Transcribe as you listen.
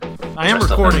I am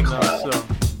recording though, so.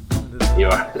 You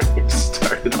are. You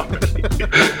started already.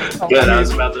 Good. I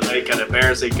was about to make an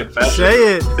embarrassing confession.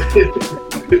 Say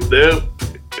it. Nope.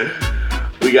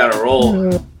 We got to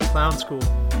roll. Clown school.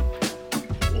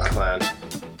 Clown.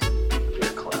 You're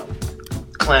a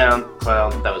clown.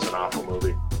 Clown. That was an awful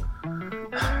movie.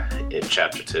 In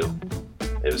Chapter 2.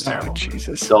 It was terrible. Oh,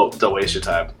 Jesus. Don't waste your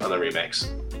time on the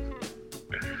remakes.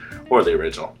 Or the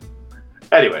original.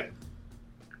 Anyway.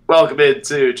 Welcome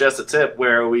into Just a Tip,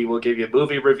 where we will give you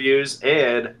movie reviews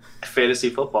and fantasy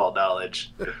football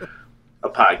knowledge. A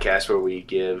podcast where we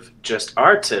give just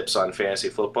our tips on fantasy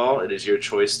football. It is your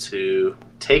choice to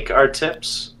take our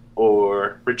tips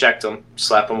or reject them,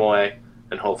 slap them away,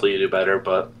 and hopefully you do better,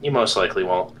 but you most likely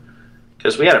won't.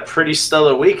 Because we had a pretty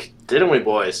stellar week, didn't we,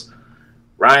 boys?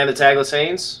 Ryan the Tagless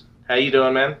Haynes, how you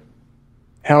doing, man?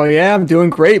 Hell yeah, I'm doing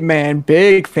great, man.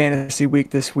 Big fantasy week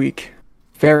this week.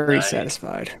 Very Nice.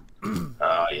 satisfied.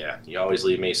 Oh, yeah. You always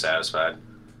leave me satisfied.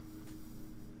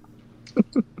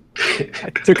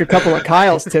 I took a couple of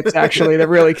Kyle's tips, actually, that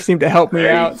really seemed to help me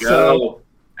There out. you So go.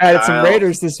 I added some Kyle.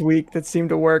 Raiders this week that seemed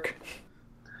to work.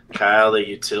 Kyle, the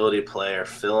utility player,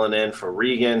 filling in for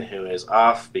Regan, who is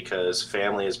off because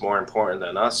family is more important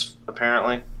than us,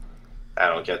 apparently. I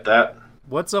don't get that.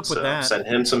 What's up with So that? send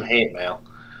him some hate mail.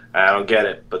 I don't get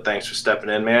it, but thanks for stepping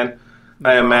in, man.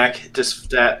 I am Mac,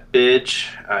 just that bitch.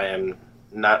 I am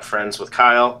not friends with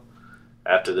Kyle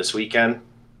after this weekend.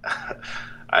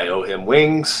 I owe him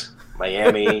wings.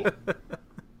 Miami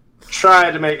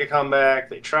tried to make a comeback.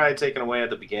 They tried taking away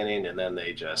at the beginning, and then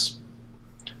they just...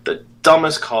 The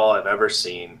dumbest call I've ever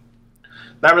seen.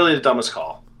 Not really the dumbest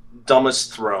call.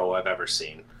 Dumbest throw I've ever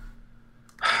seen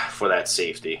for that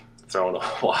safety. Throwing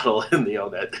a Waddle in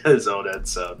his own end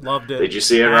zone. Loved it. Did you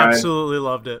see it, Ryan? Absolutely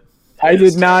loved it. I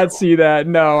It's did not terrible. see that.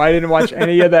 No, I didn't watch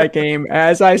any of that game.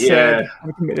 As I said, Yeah.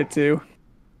 I'm committed to.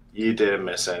 You didn't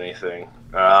miss anything.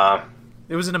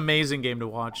 It was an amazing game to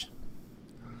watch.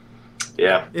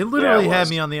 Yeah. It literally Yeah, had was.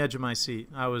 me on the edge of my seat.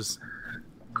 I was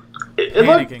It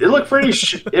panicking. looked pretty.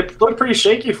 It looked pretty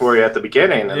shaky for you at the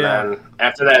beginning, and Yeah. then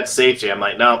after that safety, I'm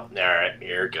like, nope. All right,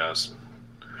 here it goes.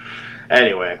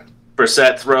 Anyway,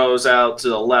 Brissett throws out to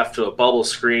the left to a bubble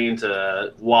screen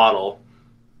to Waddle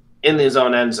in his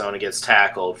own end zone and gets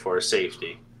tackled for a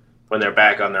safety when they're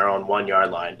back on their own 1 yard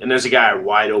line, and there's a guy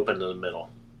wide open in the middle,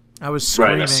 I was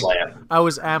right in screaming. a slam. I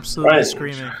was absolutely Right.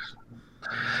 screaming.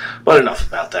 But enough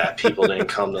about that. People didn't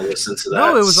come to listen to that.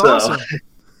 No, it was so- awesome.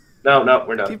 No,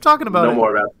 we're done. Keep talking about no it.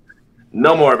 more about.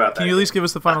 No more about that. Can you at least give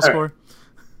us the final All right. score?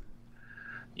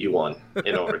 You won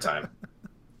in overtime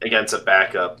against a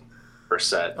backup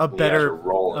Brissett. A better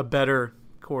rolling.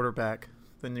 quarterback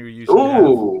than you usually have.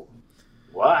 Ooh,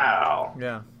 wow.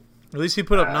 Yeah. At least he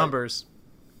put up numbers.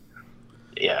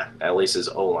 Yeah, at least his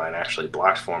O-line actually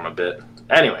blocked for him a bit.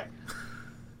 Anyway,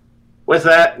 with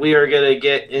that, we are going to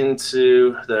get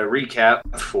into the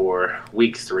recap for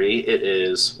Week 3. It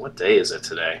is, what day is it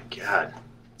today? God,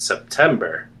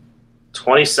 September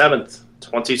 27th,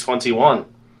 2021.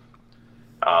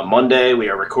 Monday, we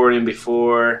are recording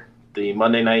before the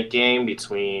Monday night game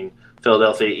between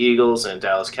Philadelphia Eagles and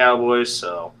Dallas Cowboys.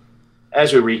 So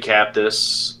as we recap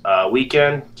this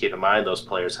weekend, keep in mind those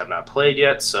players have not played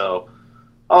yet. So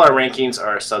all our rankings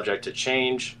are subject to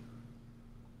change.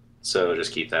 So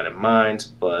just keep that in mind.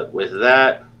 But with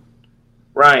that,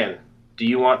 Ryan, do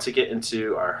you want to get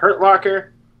into our Hurt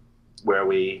Locker, where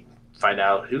we find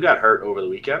out who got hurt over the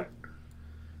weekend,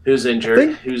 who's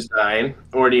injured, who's dying,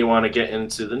 or do you want to get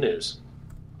into the news?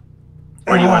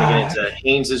 Or do you want to get into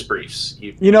Haynes' briefs?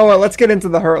 You know what? Let's get into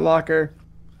the Hurt Locker.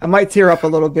 I might tear up a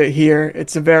little bit here.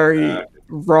 It's a very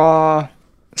raw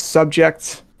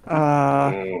subject.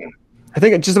 I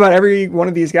think just about every one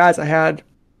of these guys I had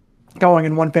going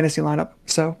in one fantasy lineup.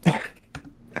 So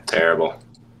Terrible.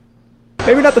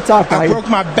 maybe not the top I guy. broke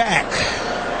my back.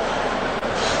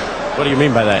 What do you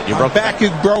mean by that? You My broke back is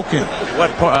broken.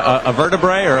 what? A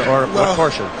vertebrae or what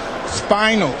portion?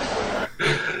 Spinal.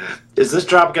 Is this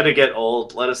drop going to get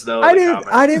old? Let us know in I the didn't. comments.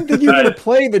 I didn't think you were gonna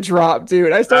play the drop,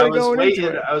 dude. I started going into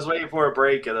it. I was waiting for a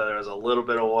break, and then there was a little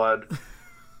bit of one.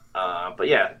 But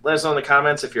yeah, let us know in the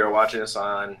comments if you're watching us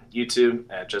on YouTube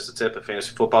at Just a Tip, a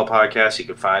fantasy football podcast. You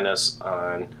can find us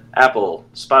on Apple,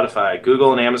 Spotify,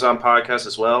 Google, and Amazon podcasts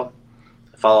as well.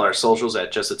 Follow our socials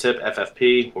at Just a Tip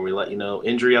FFP, where we let you know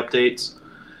injury updates.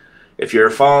 If you're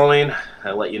following,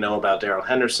 I'll let you know about Darrell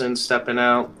Henderson stepping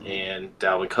out and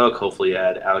Dalvin Cook. Hopefully,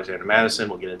 add Alexander Madison.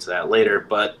 We'll get into that later.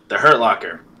 But the Hurt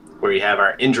Locker, where you have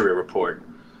our injury report.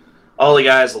 All the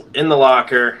guys in the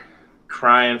locker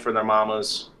crying for their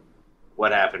mamas.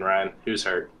 What happened, Ryan? Who's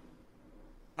hurt?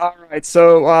 All right,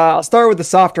 so I'll start with the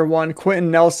softer one.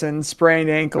 Quentin Nelson sprained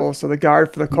ankle, so the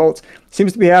guard for the Colts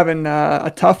seems to be having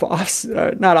a tough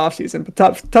not off season, but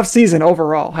tough season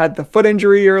overall. Had the foot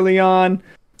injury early on,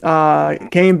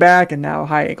 came back, and now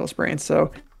high ankle sprain.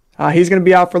 So he's going to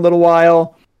be out for a little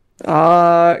while.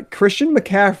 Christian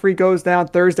McCaffrey goes down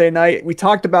Thursday night. We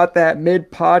talked about that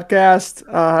mid-podcast.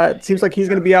 It seems like he's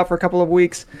going to be out for a couple of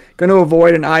weeks. Going to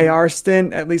avoid an IR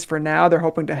stint, at least for now. They're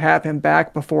hoping to have him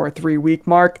back before a 3-week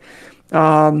mark.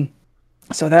 So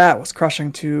that was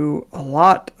crushing to a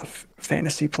lot of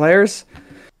fantasy players.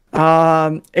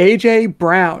 AJ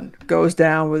Brown goes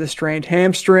down with a strained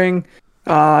hamstring.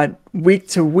 Week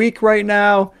to week right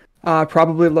now.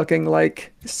 Probably looking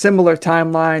like similar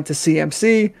timeline to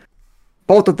CMC.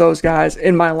 Both of those guys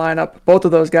in my lineup, both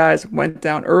of those guys went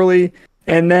down early.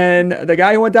 And then the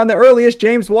guy who went down the earliest,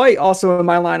 James White, also in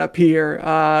my lineup here.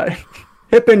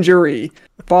 Hip injury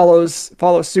follows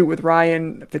suit with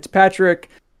Ryan Fitzpatrick.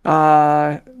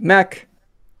 Mech,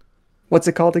 what's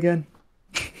it called again?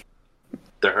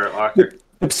 The Hurt Locker.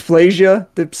 Dysplasia.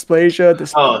 Hip dysplasia.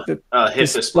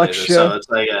 So it's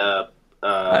like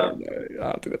I don't know.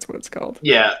 I don't think that's what it's called.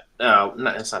 Yeah, no,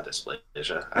 it's not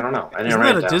dysplasia. I don't know. I didn't Isn't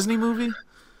write that it a down. Disney movie?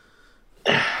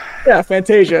 Yeah,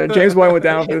 Fantasia. James White went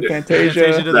down with Fantasia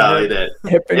Fantasia. doesn't No, he hurt.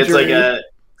 did. Hip injury.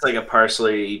 It's like a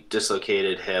partially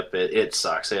dislocated hip. It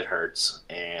sucks. It hurts,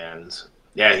 and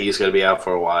yeah, he's gonna be out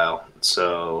for a while.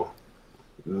 So,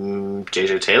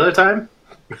 JJ Taylor time.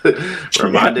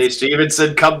 Ramondre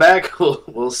Stevenson come back.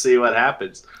 We'll see what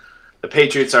happens. The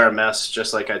Patriots are a mess,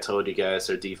 just like I told you guys.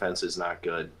 Their defense is not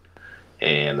good,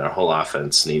 and their whole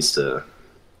offense needs to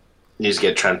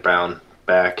get Trent Brown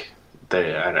back.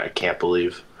 I can't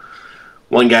believe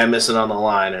one guy missing on the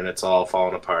line, and it's all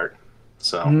falling apart.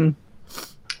 So,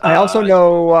 I also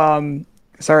know.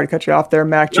 Sorry to cut you off there,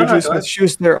 Mac. No, Juju go ahead.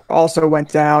 Smith-Schuster also went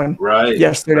down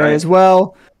yesterday right. as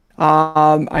well.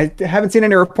 I haven't seen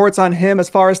any reports on him as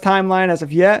far as timeline as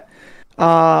of yet.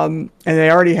 And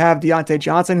they already have Deontay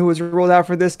Johnson, who was ruled out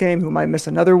for this game, who might miss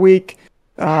another week.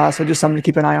 So just something to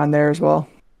keep an eye on there as well.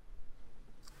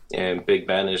 And Big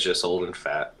Ben is just old and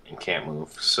fat and can't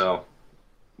move. So,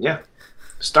 yeah.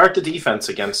 Start the defense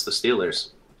against the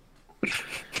Steelers.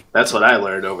 That's what I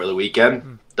learned over the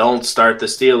weekend. Don't start the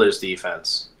Steelers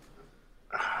defense.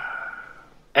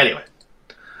 Anyway,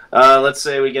 let's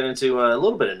say we get into a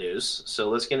little bit of news. So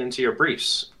let's get into your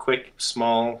briefs. Quick,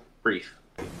 small brief.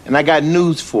 And I got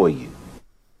news for you.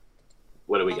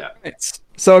 What do we got?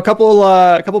 So a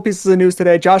couple pieces of news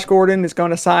today. Josh Gordon is going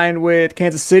to sign with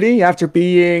Kansas City after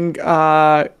being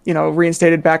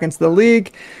reinstated back into the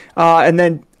league. And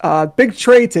then big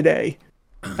trade today.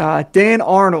 Dan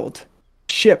Arnold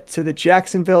shipped to the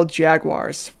Jacksonville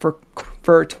Jaguars for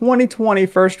 2020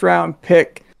 first round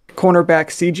pick cornerback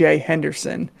CJ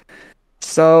Henderson.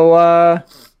 So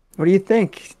what do you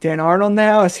think? Dan Arnold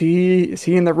now? Is he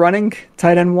in the running?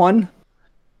 Tight end 1?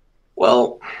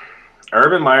 Well,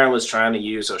 Urban Meyer was trying to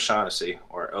use O'Shaughnessy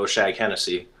or O'Shag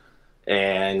Hennessy,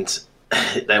 and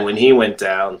then when he went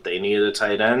down, they needed a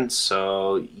tight end.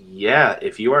 So, yeah,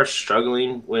 if you are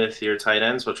struggling with your tight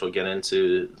ends, which we'll get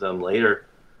into them later,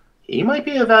 he might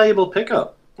be a valuable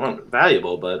pickup. Well,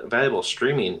 valuable, but a valuable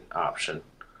streaming option.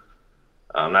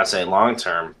 I'm not saying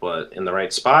long-term, but in the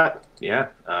right spot, yeah,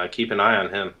 keep an eye on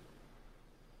him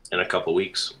in a couple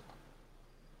weeks.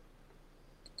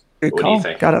 Good What call. do you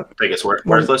think? Think it's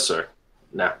worthless or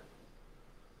no?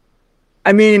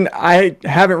 I mean, I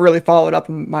haven't really followed up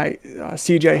on my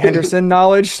CJ Henderson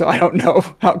knowledge, so I don't know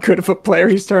how good of a player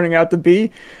he's turning out to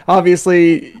be.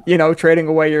 Obviously, trading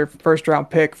away your first round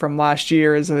pick from last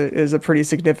year is a pretty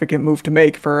significant move to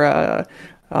make for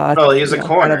well, he's a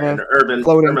corner, kind of and Urban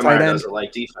tight Meyer end. doesn't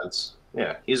like defense.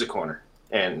 Yeah, he's a corner,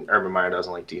 and Urban Meyer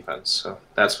doesn't like defense, so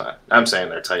that's fine. I'm saying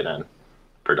their tight end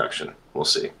production. We'll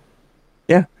see.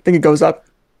 Yeah, I think it goes up.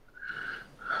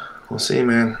 We'll see,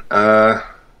 man.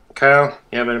 Kyle,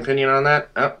 you have an opinion on that?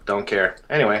 Oh, don't care.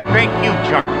 Anyway. Thank you,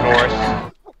 Chuck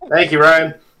Norris. Thank you,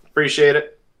 Ryan. Appreciate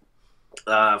it.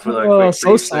 For the quick so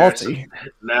briefs there. salty.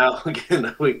 Now, getting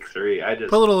to week 3. I just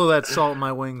Put a little of that salt in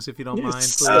my wings, if you don't mind,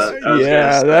 Yes. please. I was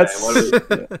Yeah, gonna say, what do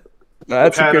we-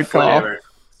 that's a What kind good of call. flavor?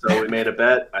 So we made a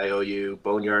bet. I owe you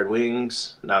Boneyard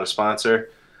Wings, not a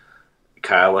sponsor.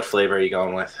 Kyle, what flavor are you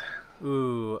going with?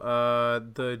 Ooh,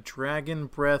 the Dragon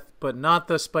Breath, but not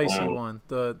the spicy one.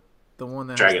 The one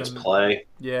that Dragon's has them, Play.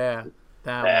 Yeah,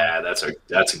 that one. Yeah,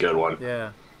 that's a good one.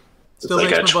 Yeah. It's Still like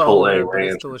makes a my butt Chipotle water, but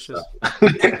it's ranch. delicious.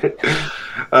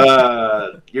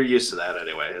 You're used to that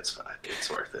anyway. It's fine. It's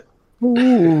worth it.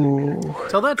 Ooh.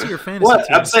 Tell that to your fantasy What?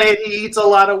 team. I'm saying he eats a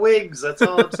lot of wings. That's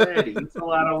all I'm saying. He eats a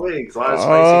lot of wings. A lot of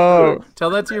spicy Oh, food. Tell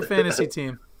that to your fantasy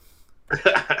team.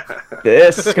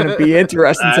 This is going to be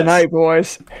interesting tonight,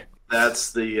 boys.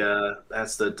 That's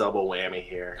the double whammy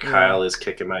here. Kyle is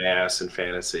kicking my ass in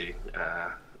fantasy.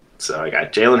 So I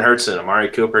got Jalen Hurts and Amari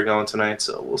Cooper going tonight,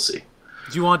 so we'll see.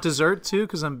 Do you want dessert too?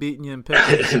 Because I'm beating you in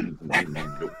picks.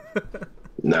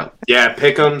 No. Yeah,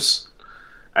 pick'ems.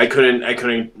 I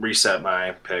couldn't reset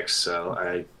my picks,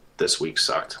 so this week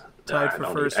sucked. Tied for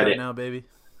first right now, baby.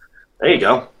 There you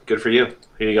go. Good for you.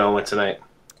 Who you going with tonight?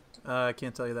 I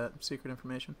can't tell you that. Secret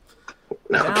information.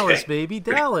 Okay. Dallas, baby.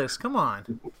 Dallas. Come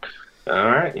on.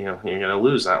 All right. You're going to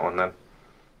lose that one then.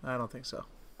 I don't think so.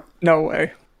 No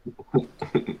way. All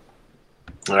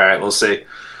right. We'll see.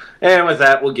 And with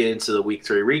that, we'll get into the Week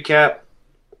 3 recap.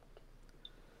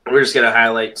 We're just going to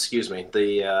highlight,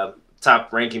 the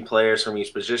top ranking players from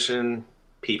each position,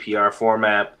 PPR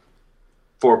format,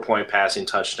 4-point passing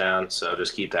touchdown. So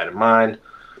just keep that in mind.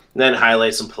 And then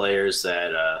highlight some players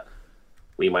that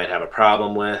we might have a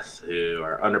problem with, who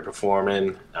are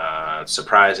underperforming,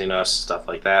 surprising us, stuff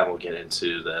like that. We'll get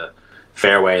into the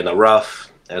fairway and the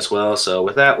rough as well. So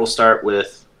with that, we'll start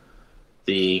with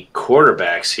the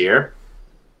quarterbacks here.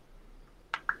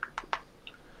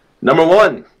 Number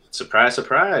 1, surprise,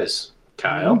 surprise,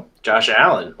 Kyle. Josh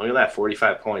Allen. Look at that,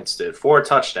 45 points, dude. 4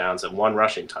 touchdowns and 1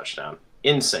 rushing touchdown.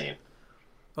 Insane.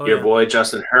 Your boy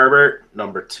Justin Herbert,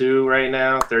 number 2 right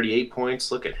now, 38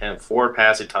 points. Look at him, 4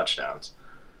 passing touchdowns.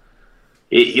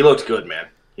 He looked good, man.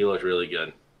 He looked really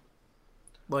good.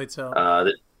 Lights out.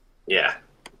 Yeah.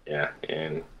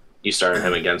 And you started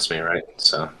him against me, right?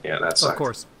 So, yeah, that sucked.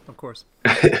 Of course.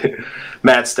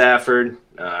 Matt Stafford,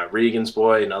 Regan's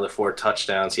boy, another 4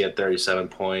 touchdowns. He had 37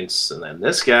 points. And then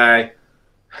this guy,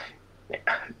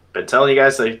 been telling you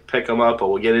guys to pick him up, but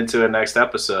we'll get into it next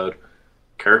episode.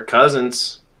 Kirk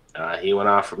Cousins. He went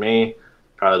off for me.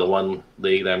 Probably the one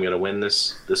league that I'm going to win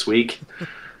this week.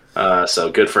 So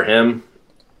good for him.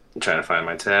 I'm trying to find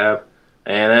my tab.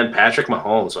 And then Patrick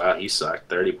Mahomes. Wow, he sucked.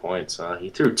 30 points. He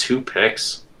threw 2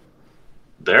 picks.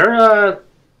 Their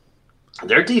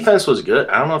defense was good.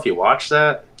 I don't know if you watched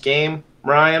that game,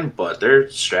 Ryan, but their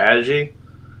strategy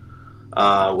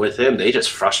with him, they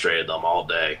just frustrated them all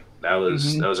day. That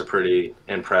was a pretty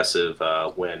impressive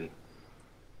win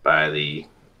by the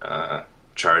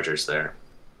Chargers there.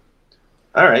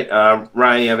 All right,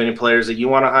 Ryan, you have any players that you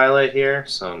want to highlight here?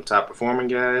 Some top performing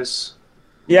guys?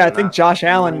 Yeah, I think Josh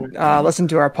Allen listened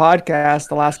to our podcast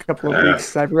the last couple of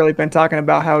weeks. I've really been talking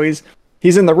about how he's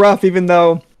in the rough, even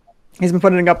though he's been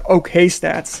putting up okay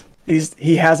stats.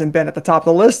 He hasn't been at the top of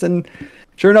the list, and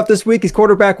sure enough, this week he's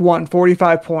quarterback 1,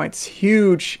 45 points.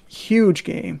 Huge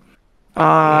game.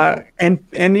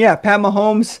 And yeah, Pat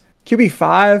Mahomes,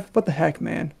 QB5. What the heck,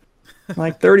 man?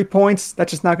 Like 30 points,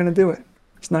 that's just not going to do it.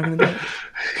 It's not going to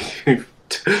do it.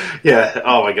 Yeah,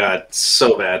 oh my God,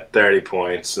 so bad. 30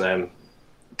 points. And then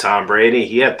Tom Brady,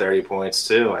 he had 30 points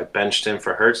too. I benched him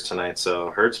for Hurts tonight, so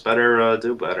Hurts better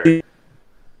do better.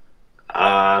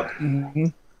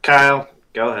 Kyle,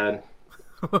 go ahead.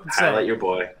 Highlight your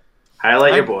boy.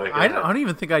 Your boy. I don't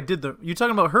even think I did you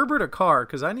talking about Herbert or Carr?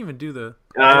 Because I didn't even do the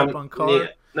on Carr. Yeah,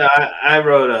 no, I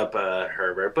wrote up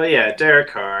Herbert, but yeah, Derek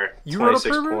Carr. You wrote up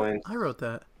 26 Herbert? points. I wrote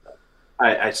that.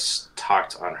 I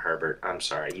talked on Herbert. I'm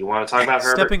sorry. You want to talk about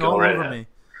Herbert? Stepping all over me.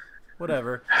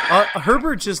 Whatever.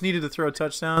 Herbert just needed to throw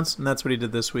touchdowns, and that's what he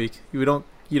did this week.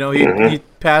 He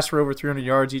passed for over 300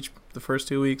 yards the first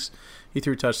 2 weeks. He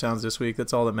threw touchdowns this week.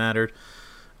 That's all that mattered.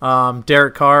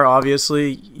 Derek Carr,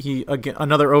 obviously,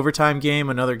 another overtime game,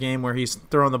 another game where he's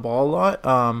throwing the ball a lot.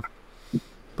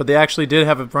 But they actually did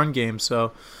have a run game,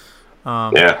 so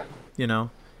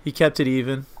he kept it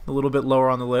even, a little bit lower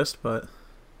on the list, but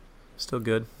still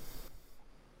good.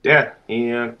 Yeah,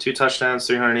 he 2 touchdowns,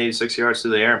 386 yards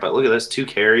through the air. But look at this, 2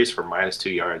 carries for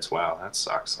 -2 yards. Wow, that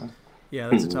sucks. Huh? Yeah,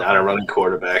 that's not a running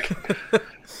quarterback.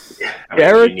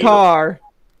 Derek Carr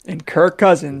and Kirk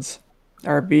Cousins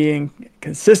are being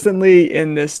consistently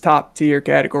in this top tier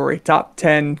category, top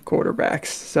 10 quarterbacks.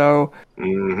 So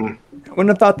I wouldn't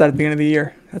have thought that at the beginning of the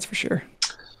year. That's for sure.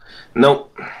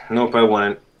 Nope, I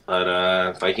wouldn't.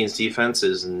 But Vikings defense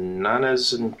is not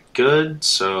as good,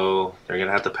 so they're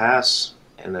gonna have to pass.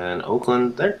 And then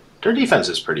Oakland, their defense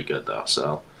is pretty good though.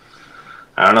 So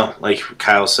I don't know. Like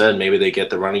Kyle said, maybe they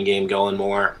get the running game going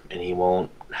more, and he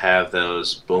won't have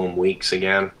those boom weeks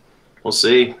again. We'll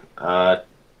see.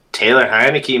 Taylor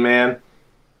Heineke, man,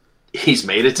 he's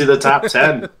made it to the top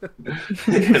 10.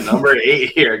 Number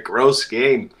 8 here, gross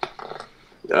game.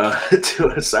 2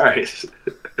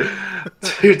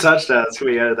 touchdowns.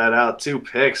 We edited that out. 2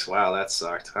 picks. Wow, that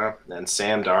sucked, huh? And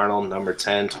Sam Darnold, number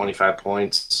 10, 25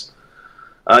 points.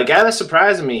 A guy that's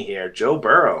surprising me here, Joe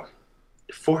Burrow.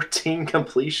 14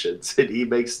 completions, and he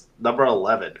makes number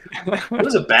 11. It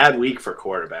was a bad week for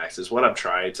quarterbacks, is what I'm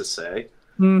trying to say.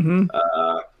 Mm-hmm.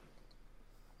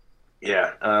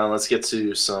 Let's get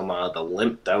to some the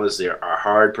limp. That was our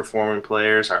hard performing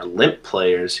players, our limp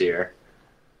players here.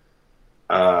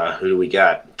 Who do we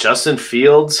got? Justin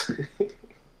Fields,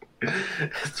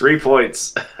 3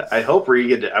 points. I hope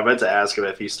Regan. I meant to ask him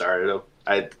if he started him.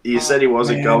 He said he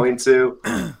wasn't going to,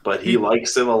 but he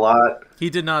likes him a lot. He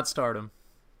did not start him.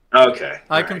 Okay,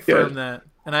 I confirmed that,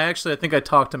 and I think I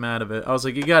talked him out of it. I was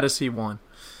like, you got to see one.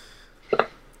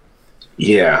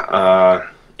 Yeah.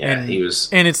 And he was,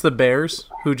 and it's the Bears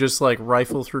who just like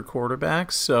rifle through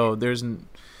quarterbacks. So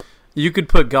you could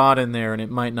put God in there and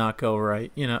it might not go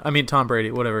right. I mean Tom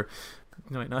Brady, whatever.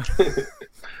 It might not.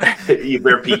 You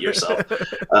repeat yourself.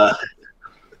 And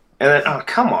then,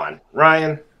 come on,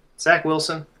 Ryan, Zach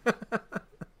Wilson.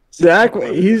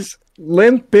 Exactly. He's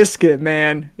limp biscuit,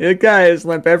 man. That guy is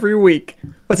limp every week.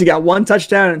 What's he got? 1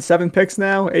 touchdown and 7 picks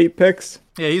now? 8 picks?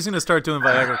 Yeah, he's going to start doing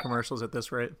Viagra commercials at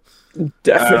this rate.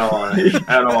 Definitely.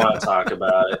 I don't want to talk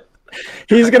about it.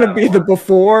 He's going to be the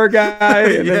before guy,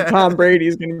 and then Tom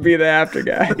Brady's going to be the after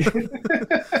guy.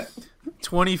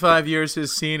 25 years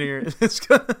his senior.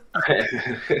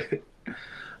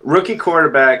 Rookie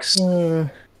quarterbacks.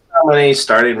 How many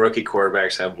starting rookie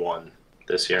quarterbacks have won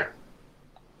this year?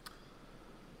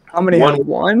 How many have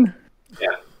won?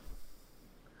 Yeah.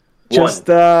 Just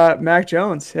Mac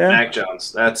Jones. Yeah. Mac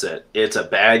Jones. That's it. It's a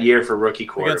bad year for rookie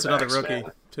quarterbacks. Against another rookie,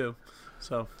 too.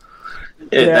 So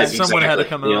someone had to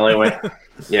come out. The only way.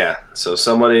 Yeah. So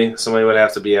somebody would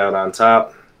have to be out on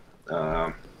top.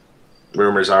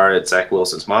 Rumors are it's Zach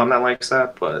Wilson's mom that likes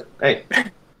that, but hey.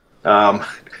 I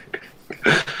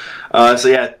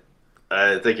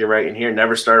think you're right in here.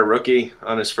 Never start a rookie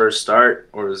on his first start,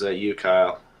 or was that you,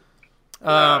 Kyle?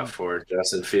 For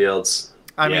Justin Fields.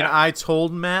 I mean, I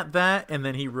told Matt that, and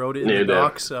then he wrote it in the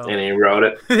doc. So and he wrote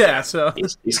it. Yeah, so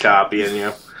he's copying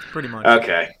you. Pretty much.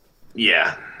 Okay.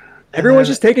 Yeah. Everyone's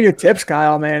just taking your tips,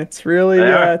 Kyle. Man, it's really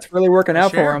working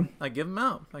out for him. I give him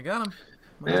out. I got him.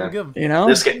 Give him.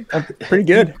 This pretty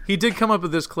good. He did come up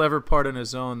with this clever part in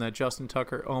his own that Justin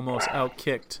Tucker almost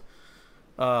outkicked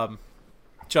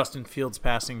Justin Fields'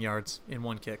 passing yards in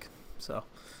 1 kick. So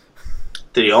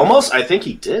did he almost? I think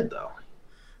he did though.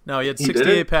 No, he had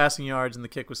 68 passing yards and the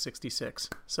kick was 66.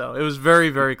 So it was very,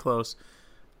 very close.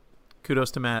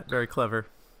 Kudos to Matt. Very clever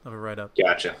of a write-up.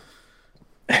 Gotcha.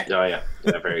 Oh, yeah.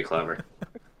 Very clever.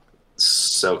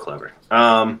 So clever.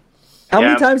 How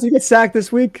many times did you get sacked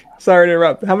this week? Sorry to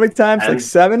interrupt. How many times? 10, like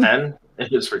 7? 10?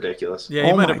 It was ridiculous. Yeah,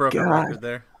 he might have broken a record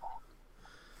there.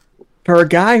 For a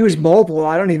guy who's mobile,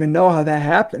 I don't even know how that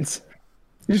happens.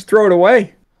 You just throw it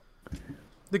away.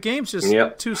 The game's just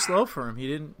too slow for him. He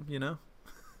didn't,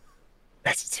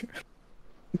 That's true.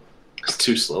 It's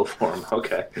too slow for him.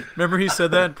 Okay. Remember he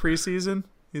said that in preseason?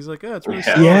 He's like, it's really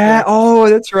slow. Yeah. Oh,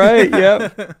 that's right.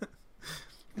 Yep.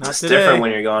 It's different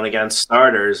when you're going against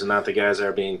starters and not the guys that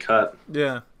are being cut.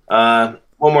 Yeah.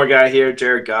 One more guy here,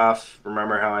 Jared Goff.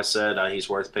 Remember how I said he's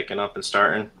worth picking up and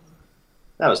starting?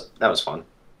 That was fun.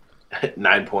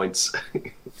 9 points.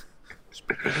 Let's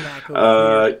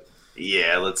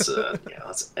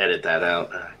edit that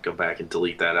out. Go back and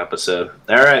delete that episode.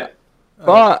 All right.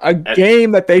 But a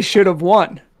game that they should have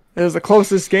won. It was the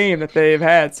closest game that they've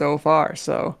had so far.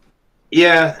 So.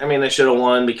 Yeah, I mean they should have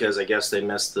won because I guess they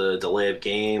missed the delay of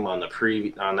game on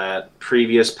that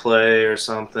previous play or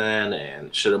something,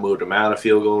 and should have moved them out of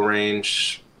field goal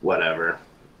range. Whatever.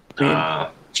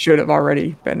 Should have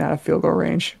already been out of field goal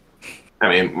range. I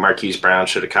mean, Marquise Brown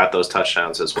should have caught those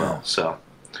touchdowns as well. So.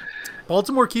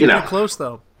 Baltimore keeping it close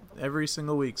though, every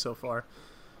single week so far.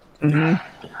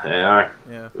 Mm-hmm. They are.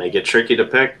 Yeah. Make it tricky to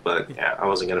pick, but I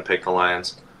wasn't going to pick the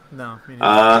Lions. No. Me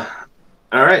neither.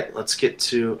 All right, let's get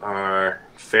to our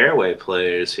fairway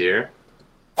players here.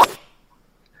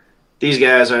 These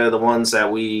guys are the ones that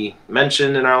we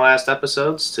mentioned in our last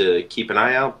episodes to keep an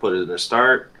eye out, put it in the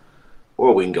start,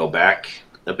 or we can go back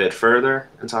a bit further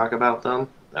and talk about them,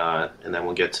 and then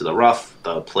we'll get to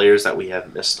the players that we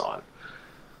have missed on.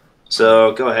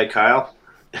 So go ahead, Kyle.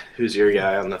 Who's your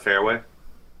guy on the fairway?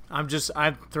 I'm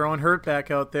throwing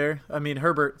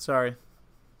Herbert, sorry.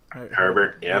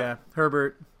 Herbert, Yeah,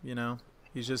 Herbert,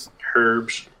 he's just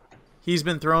Herbs. He's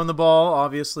been throwing the ball,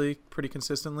 obviously, pretty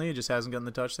consistently. He just hasn't gotten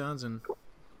the touchdowns, and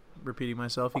repeating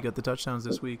myself, he got the touchdowns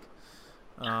this week.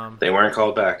 They weren't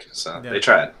called back, so they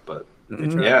tried, but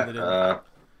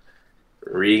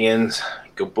Regan's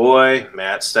good boy,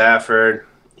 Matt Stafford.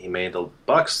 He made the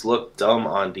Bucs look dumb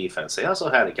on defense. They also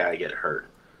had a guy get hurt.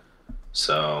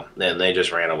 So then they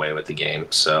just ran away with the game.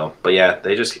 So, but yeah,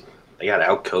 they got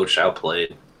outcoached,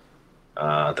 outplayed.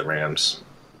 the Rams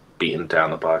beating down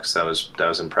the Bucs. That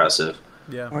was impressive.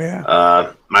 Yeah. Oh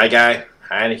yeah. My guy,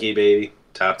 Heineke, baby,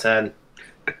 top 10.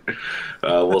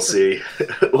 We'll see.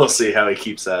 We'll see how he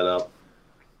keeps that up.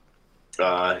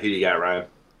 Who do you got, Ryan?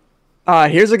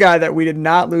 Here's a guy that we did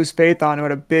not lose faith on who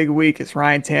had a big week. It's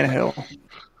Ryan Tannehill.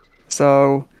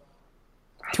 So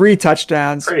 3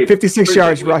 touchdowns, 56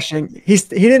 yards rushing. He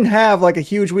didn't have like a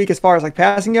huge week as far as like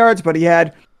passing yards, but he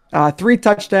had 3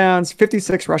 touchdowns,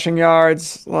 56 rushing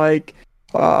yards, like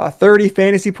 30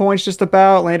 fantasy points just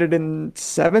about. Landed in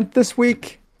 7th this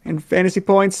week in fantasy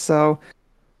points. So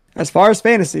as far as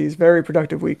fantasy, it's a very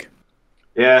productive week.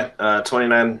 Yeah,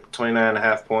 29 and a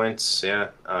half points. Yeah,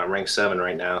 ranked 7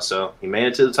 right now. So he made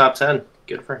it to the top 10.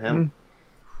 Good for him. Mm.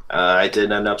 I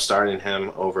did end up starting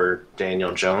him over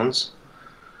Daniel Jones.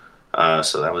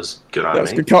 So that was good on me. That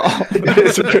was a good call. That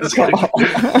was a good call.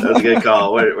 That was a good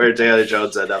call. Where Daniel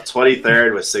Jones ended up?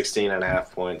 23rd with 16 and a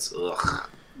half points. Ugh,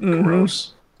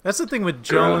 gross. That's the thing with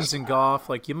Jones and Goff.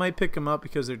 Like, you might pick them up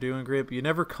because they're doing great, but you're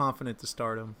never confident to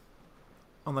start them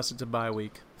unless it's a bye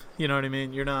week. You know what I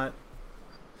mean? You're not.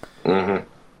 Mm-hmm.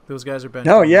 Those guys are bench.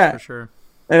 Oh, yeah. For sure.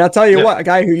 And I'll tell you what, a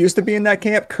guy who used to be in that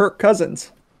camp, Kirk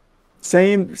Cousins.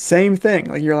 Same thing.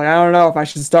 Like, you're like, I don't know if I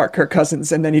should start Kirk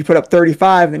Cousins, and then he'd put up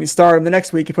 35, and then you start him the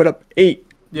next week, he put up 8.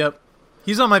 Yep.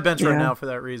 He's on my bench right now for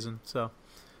that reason. So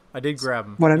I did grab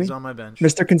him. He's on my bench.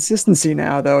 Mr. Consistency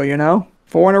now, though,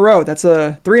 4 in a row.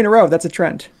 3 in a row. That's a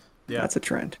trend. Yeah. That's a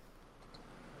trend.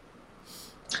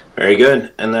 Very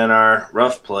good. And then our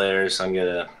rough players, I'm going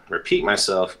to repeat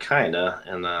myself kind of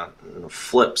in the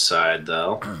flip side,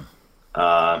 though.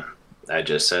 I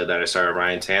just said that I started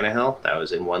Ryan Tannehill. That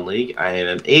was in one league. I am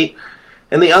in 8.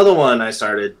 And the other one, I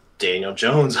started Daniel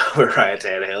Jones over Ryan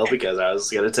Tannehill because I was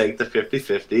going to take the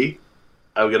 50-50.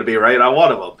 I was going to be right on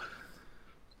one of them.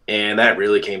 And that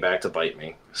really came back to bite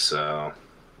me. So,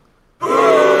 that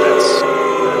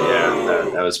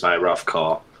was my rough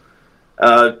call.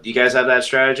 You guys have that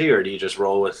strategy, or do you just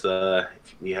roll with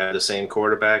you have the same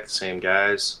quarterback, the same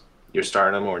guys, you're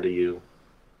starting them, or do you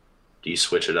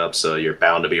switch it up so you're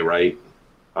bound to be right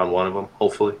on one of them,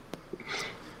 hopefully?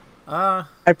 I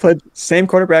played same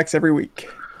quarterbacks every week.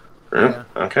 Really? Yeah.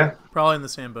 Okay. Probably in the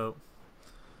same boat.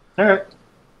 All right.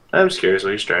 I'm just curious what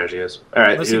your strategy is. All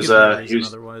right. He was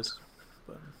otherwise.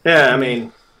 But. Yeah, I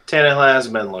mean, Tannehill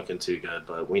hasn't been looking too good,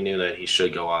 but we knew that he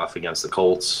should go off against the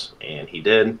Colts, and he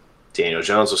did. Daniel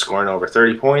Jones was scoring over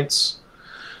 30 points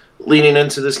leading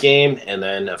into this game. And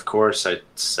then, of course, I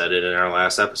said it in our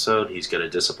last episode, he's going to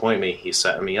disappoint me. He's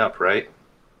setting me up, right?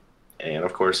 And,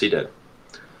 of course, he did.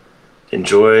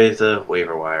 Enjoy the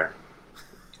waiver wire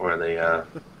or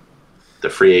the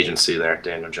free agency there,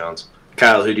 Daniel Jones.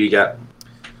 Kyle, who do you got?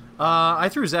 I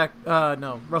threw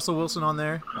Russell Wilson on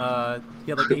there.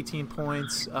 He had like 18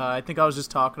 points. I think I was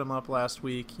just talking him up last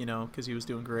week, because he was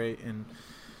doing great. And,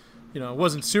 it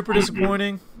wasn't super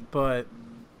disappointing, but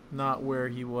not where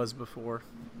he was before.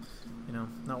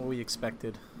 Not what we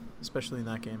expected, especially in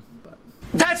that game. But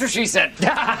that's what she said.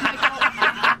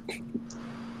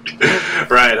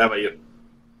 Right, how about you?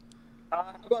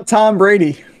 How about Tom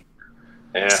Brady?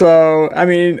 Yeah. So, I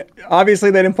mean,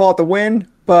 obviously they didn't pull out the win,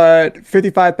 but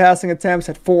 55 passing attempts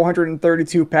at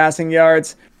 432 passing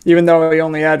yards. Even though he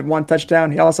only had 1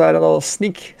 touchdown, he also had a little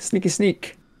sneaky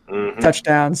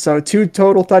touchdown. So 2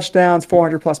 total touchdowns,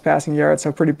 400-plus passing yards.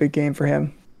 So pretty big game for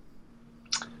him.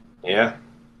 Yeah,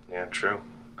 true.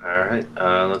 All right,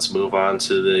 let's move on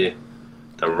to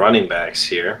the running backs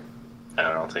here.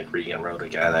 I don't think Regan wrote a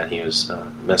guy that he was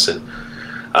missing.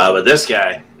 But this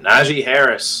guy, Najee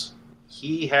Harris,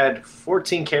 he had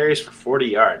 14 carries for 40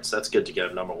 yards. That's good to get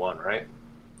him number 1, right?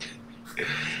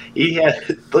 He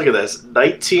had, look at this,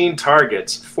 19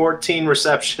 targets, 14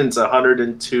 receptions,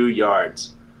 102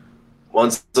 yards.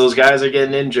 Once those guys are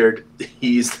getting injured,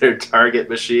 he's their target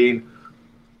machine.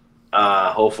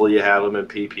 Hopefully you have him in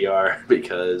PPR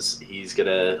because he's going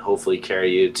to hopefully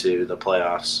carry you to the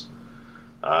playoffs.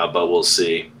 But we'll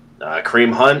see.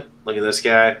 Kareem Hunt, look at this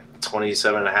guy,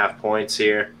 27.5 points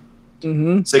here.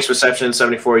 6 receptions,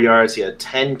 74 yards. He had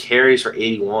 10 carries for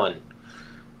 81.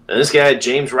 And this guy,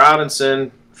 James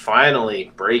Robinson,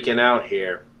 finally breaking out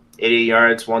here. 88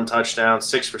 yards, 1 touchdown,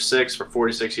 6 for 6 for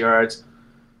 46 yards.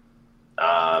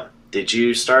 Did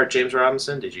you start James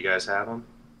Robinson? Did you guys have him?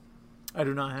 I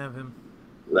do not have him.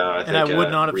 No, I think, and I would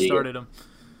not have Regan started him.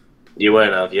 You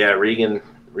wouldn't have. Yeah, Regan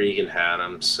had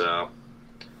him. So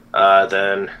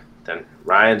then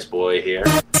Ryan's boy here.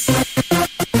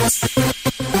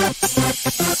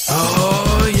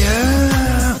 Oh,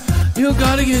 yeah. You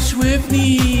gotta get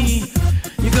Swifty.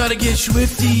 You gotta get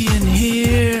Swifty in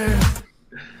here.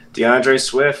 DeAndre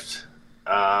Swift.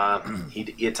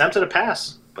 He attempted a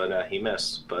pass, but he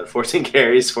missed. But 14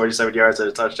 carries, 47 yards and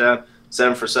a touchdown.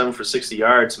 7 for 7 for 60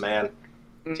 yards, man.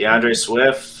 DeAndre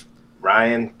Swift,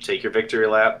 Ryan, take your victory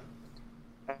lap.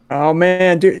 Oh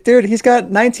man, dude, he's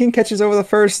got 19 catches over the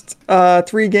first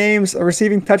 3 games, a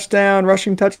receiving touchdown,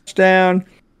 rushing touchdown.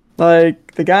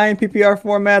 Like, the guy in PPR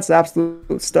format's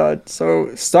absolute stud.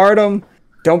 So start him.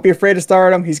 Don't be afraid to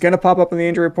start him. He's gonna pop up in the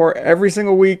injury report every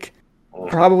single week.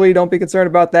 Probably don't be concerned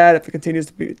about that if it continues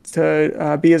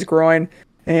to be his groin.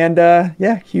 And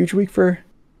huge week for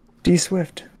D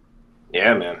Swift.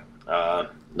 Yeah, man.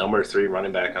 Number 3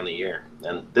 running back on the year.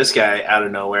 And this guy out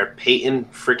of nowhere, Peyton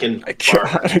freaking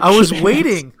Barber. I was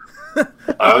waiting.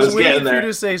 I was waiting getting for you there.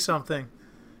 to say something.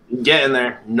 Getting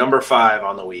there. Number 5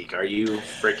 on the week. Are you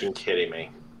freaking kidding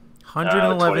me?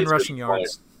 111 rushing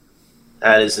yards.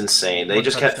 That is insane. They One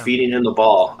just touchdown. kept feeding him the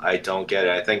ball. I don't get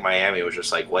it. I think Miami was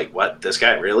just like, wait, what? This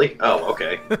guy, really? Oh,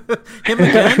 okay. Him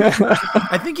again?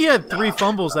 I think he had 3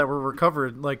 fumbles that were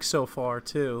recovered, like, so far,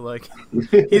 too. Like,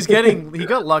 he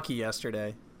got lucky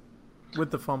yesterday. With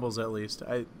the fumbles, at least.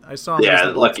 I saw him Yeah, miss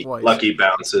the ball twice. lucky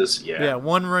bounces. Yeah. Yeah,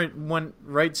 one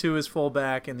right to his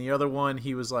fullback, and the other one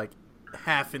he was like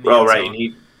half in the Oh, end right. zone.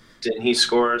 And didn't he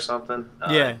score or something?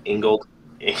 Yeah. Ingold.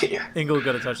 Yeah. Ingle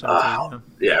got a touchdown too.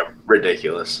 Yeah,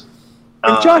 ridiculous.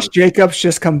 And Josh Jacobs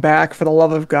just come back, for the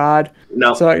love of God.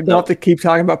 No, So I don't have to keep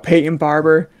talking about Peyton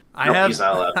Barber. he's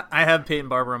not allowed. I have Peyton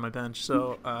Barber on my bench,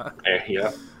 so There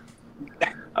you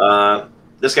go.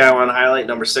 This guy I want to highlight,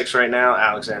 number 6 right now,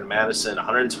 Alexander Madison,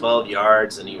 112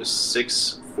 yards, and he was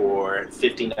 6 for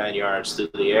 59 yards through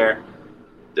the air.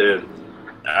 Dude,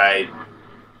 I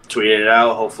tweeted it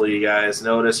out. Hopefully you guys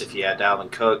notice if you had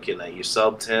Dalvin Cook and that you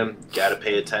subbed him, got to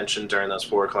pay attention during those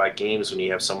 4 o'clock games when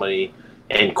you have somebody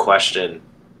in question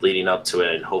leading up to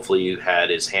it, and hopefully you had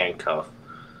his handcuff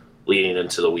leading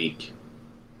into the week.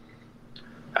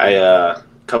 A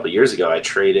couple of years ago, I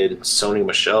traded Sony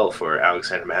Michel for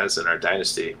Alexander Madison, our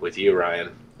dynasty, with you, Ryan.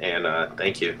 And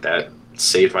thank you. That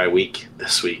saved my week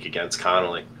this week against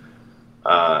Connolly.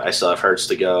 I still have Hurts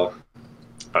to go,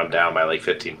 but I'm down by like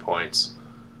 15 points.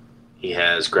 He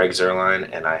has Greg Zuerlein,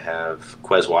 and I have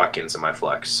Quez Watkins in my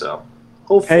flex. So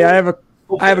hopefully, Hey, I have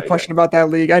a question about that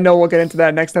league. I know we'll get into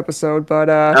that next episode,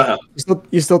 but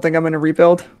you still think I'm going to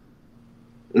rebuild?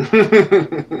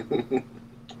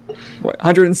 What,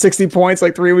 160 points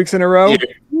like 3 weeks in a row?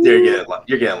 You're getting lucky.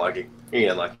 You're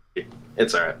getting lucky.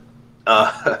 It's all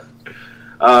right.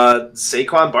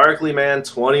 Saquon Barkley, man,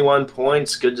 21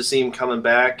 points. Good to see him coming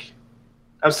back.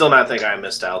 I'm still not thinking I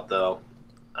missed out, though,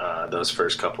 those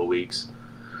first couple weeks.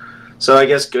 So I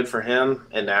guess good for him.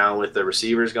 And now with the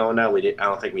receivers going out, I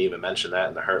don't think we even mentioned that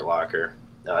in the Hurt Locker.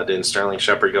 Didn't Sterling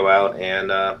Shepard go out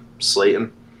and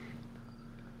Slayton?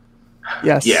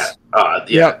 Yes. Yeah.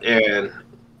 Yep. And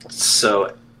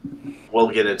so we'll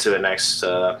get into it next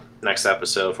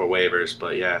episode for waivers.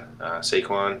 But yeah,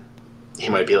 Saquon, he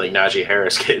might be like Najee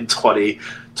Harris getting 20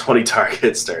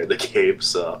 targets during the game.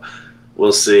 So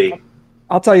we'll see.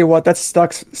 I'll tell you what, that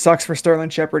sucks for Sterling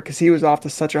Shepard because he was off to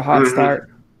such a hot start.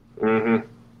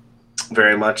 Mm-hmm.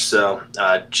 Very much so.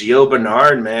 Gio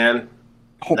Bernard, man.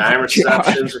 Oh 9 my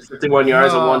receptions God. for 51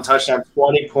 yards and 1 touchdown,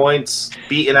 20 points,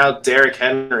 beating out Derrick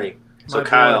Henry. So My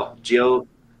Kyle,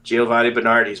 Giovanni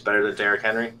Bernard, he's better than Derrick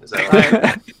Henry. Is that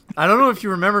right? I don't know if you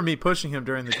remember me pushing him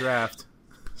during the draft.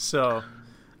 So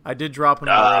I did drop him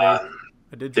already.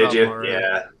 Did you?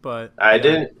 Yeah. But I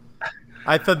didn't.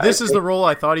 I thought this is the role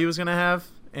I thought he was going to have,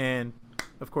 and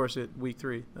of course, week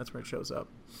 3, that's where it shows up.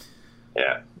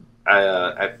 Yeah,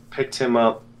 I picked him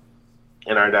up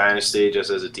in our dynasty just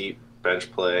as a deep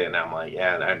bench play, and I'm like,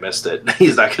 yeah, I missed it.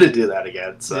 He's not going to do that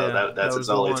again. So Yeah, that's that his was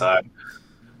the only one. time.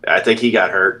 I think he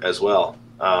got hurt as well.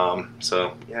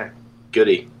 So yeah,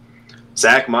 goody.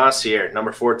 Zach Moss here,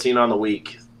 number 14 on the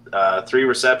week. 3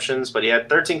 receptions, but he had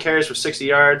 13 carries for 60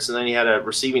 yards, and then he had a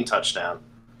receiving touchdown.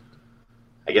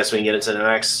 I guess we can get into the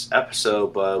next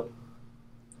episode, but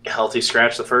healthy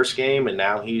scratch the first game, and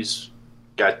now he's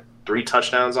got 3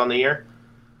 touchdowns on the year.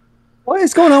 What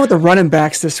is going on with the running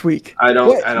backs this week? I don't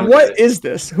What get it. is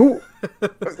this?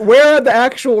 Where are the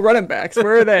actual running backs?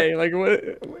 Where are they? Like,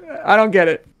 what? I don't get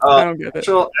it. I don't get it.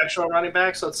 Actual running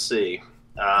backs, let's see.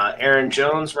 Aaron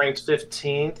Jones ranked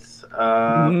 15th.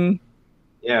 Mhm.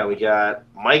 Yeah, we got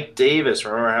Mike Davis.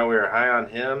 Remember how we were high on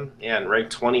him? Yeah, and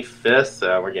ranked 25th.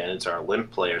 We're getting into our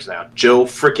limp players now. Joe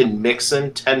freaking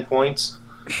Mixon, 10 points.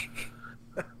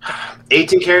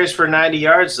 18 carries for 90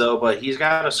 yards, though, but he's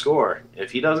got to score.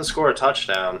 If he doesn't score a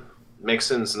touchdown,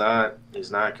 Mixon's not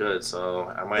good.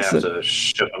 So I might have to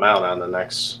ship him out on the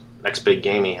next big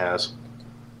game he has.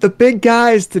 the big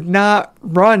guys did not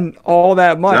run all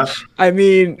that much. No. I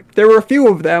mean, there were a few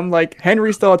of them. Like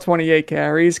Henry still had 28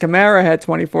 carries. Kamara had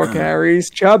 24 carries.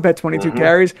 Chubb had 22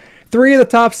 carries. 3 of the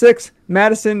top 6: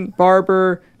 Madison,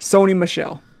 Barber, Sony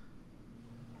Michel,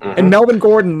 and Melvin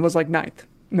Gordon was like 9th.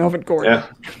 Melvin Gordon. Yeah.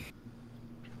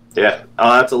 Yeah,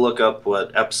 I'll have to look up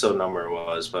what episode number it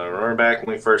was, but I remember back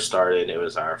when we first started, it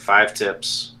was our 5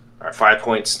 tips, our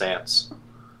 5-point stance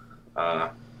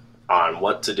on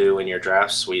what to do in your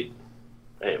draft suite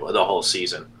the whole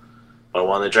season. But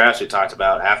one of the drafts we talked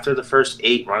about, after the first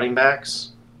 8 running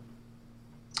backs,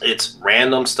 it's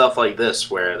random stuff like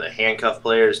this where the handcuff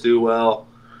players do well,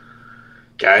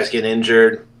 guys get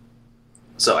injured.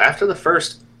 So after the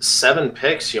first 7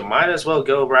 picks, you might as well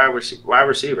go wide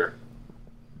receiver.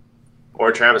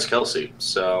 Or Travis Kelce.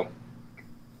 So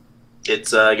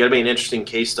it's going to be an interesting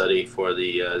case study for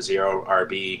the zero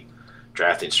RB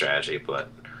drafting strategy. But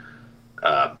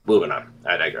moving on,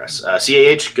 I digress.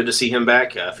 CAH, good to see him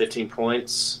back. 15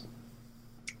 points.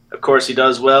 Of course, he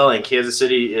does well, and Kansas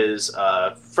City is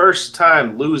first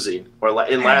time losing or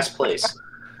in last place,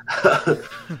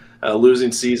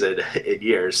 losing season in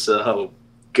years. So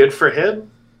good for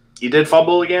him. He did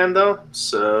fumble again, though.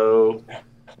 So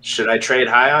should I trade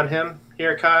high on him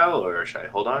here, Kyle, or should I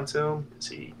hold on to him? Is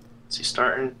he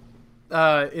starting?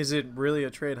 Is it really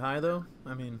a trade high though?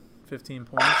 I mean, 15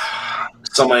 points.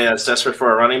 Somebody that's desperate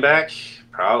for a running back,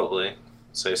 probably.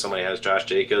 Say somebody has Josh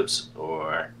Jacobs,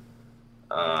 or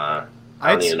I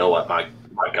don't even know what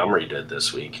Montgomery did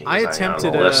this week. I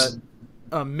attempted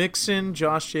a Mixon,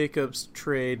 Josh Jacobs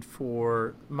trade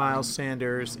for Miles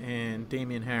Sanders and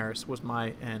Damian Harris was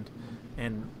my end,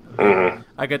 and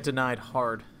I got denied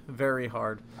hard, very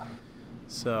hard.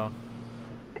 So,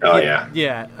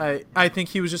 I think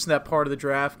he was just in that part of the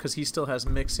draft because he still has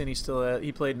Mixon. He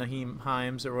played Naheem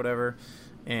Himes or whatever,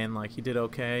 and like he did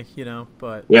okay,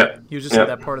 But he was just in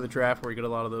that part of the draft where you get a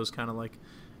lot of those kind of like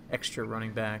extra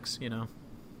running backs,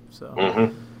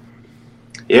 So.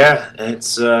 Yeah,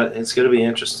 it's going to be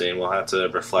interesting. We'll have to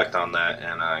reflect on that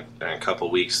in a couple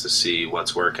weeks to see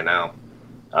what's working out.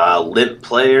 Limp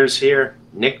players here: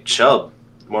 Nick Chubb,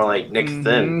 more like Nick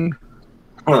Thin.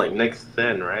 More like Nick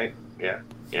Thin, right? Yeah.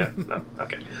 No.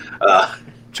 Okay.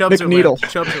 Chubb's Nick Needle.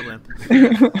 Chubb's a limp.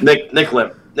 Nick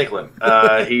Limp.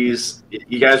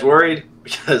 You guys worried?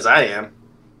 Because I am.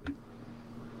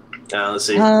 Let's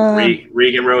see.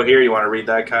 Regan Rowe here. You want to read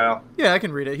that, Kyle? Yeah, I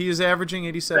can read it. He is averaging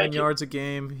 87 yards a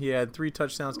game. He had 3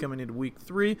 touchdowns coming into week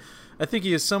 3. I think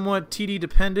he is somewhat TD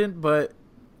dependent, but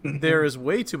there is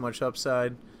way too much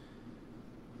upside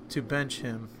to bench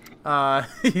him.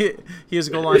 He is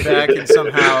a goal line back and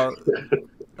somehow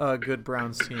a good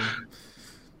Browns team.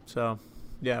 So,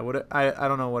 yeah, I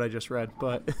don't know what I just read,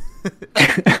 but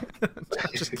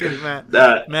just kidding, Matt.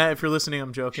 Matt, if you're listening,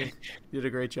 I'm joking. You did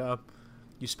a great job.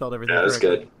 You spelled everything correctly.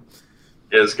 Good.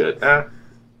 It was good.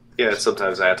 Yeah,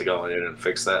 sometimes I have to go in and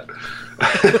fix that.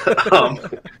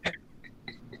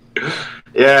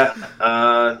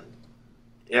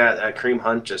 Kareem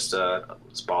Hunt just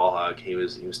was ball hog. He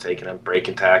was taking him,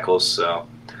 breaking tackles. So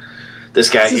this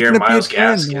guy here, Myles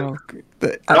Gaskin.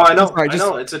 I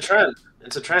know. It's a trend.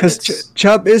 Because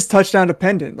Chubb is touchdown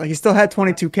dependent. Like he still had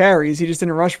 22 carries. He just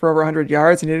didn't rush for over 100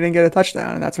 yards, and he didn't get a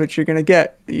touchdown. And that's what you're gonna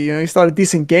get. He still had a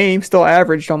decent game. Still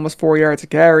averaged almost 4 yards a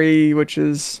carry, which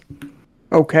is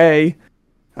okay.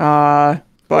 But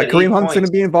Kareem Hunt's gonna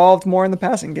be involved more in the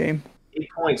passing game. 8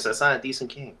 points. That's not a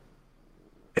decent game.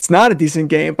 It's not a decent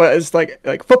game, but it's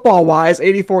like football wise,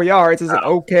 84 yards is an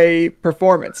okay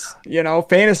performance.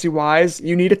 Fantasy wise,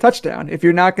 you need a touchdown. If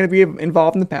you're not going to be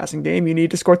involved in the passing game, you need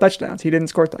to score touchdowns. He didn't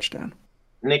score a touchdown.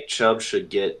 Nick Chubb should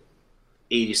get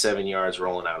 87 yards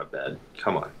rolling out of bed.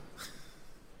 Come on.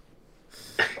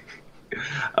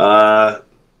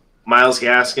 Myles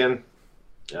Gaskin.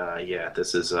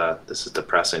 This is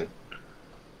depressing.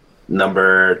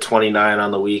 Number 29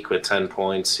 on the week with 10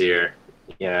 points here.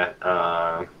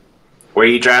 Yeah, where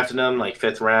you drafted him, like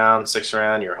 5th round, 6th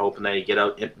round, you're hoping that you get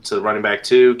out into the running back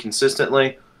 2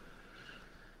 consistently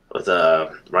with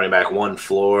a running back 1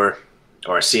 floor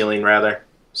or a ceiling rather.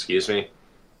 Excuse me.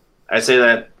 I'd say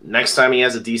that next time he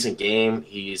has a decent game,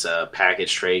 he's a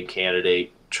package trade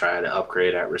candidate. Try to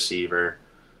upgrade at receiver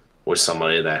with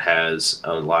somebody that has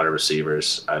a lot of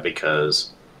receivers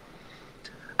because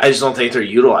I just don't think they're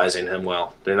utilizing him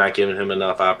well. They're not giving him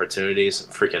enough opportunities.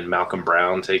 Freaking Malcolm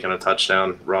Brown taking a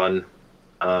touchdown run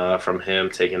from him,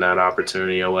 taking that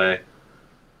opportunity away.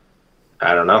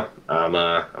 I don't know. I'm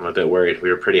a bit worried.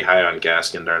 We were pretty high on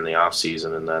Gaskin during the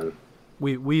offseason, and then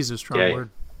we's a strong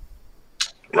word.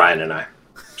 Ryan and I.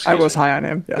 I was high on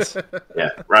him, yes. Yeah,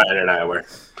 Ryan and I were.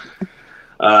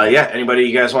 Anybody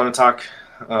you guys want to talk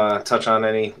touch on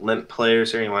any limp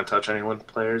players here? You want to touch on any limp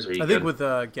players? Or you I think good? with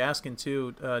Gaskin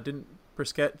too, didn't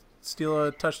Brisket steal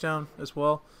a touchdown as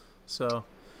well? So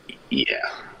Yeah.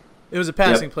 it was a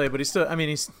passing play, but he's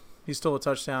stole a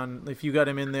touchdown. If you got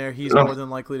him in there, he's No. more than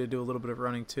likely to do a little bit of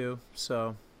running too.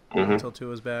 So Mhm. until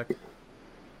Tua's back.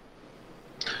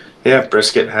 Yeah,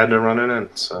 Brisket had to run it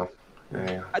in, so.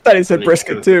 Yeah. I thought he said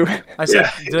brisket too. I said,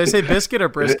 Yeah. did I say biscuit or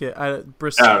brisket? I don't know.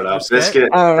 Brisket? Biscuit.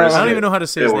 I don't know. I don't even know how to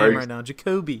say his It name works. right now.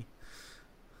 Jacoby.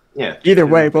 Yeah. Either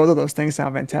way, both of those things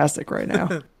sound fantastic right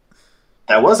now.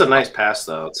 That was a nice pass,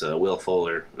 though, to Will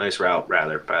Fuller. Nice route,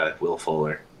 rather, by Will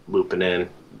Fuller. Looping in.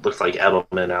 Looked like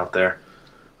Edelman out there.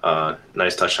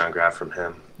 Nice touchdown grab from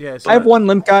him. Yeah, I have one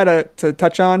limp guy to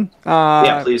touch on.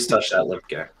 Yeah, please touch that limp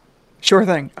guy. Sure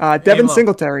thing. Devin Halo.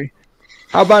 Singletary.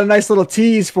 How about a nice little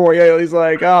tease for you? He's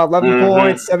like, 11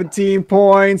 points, 17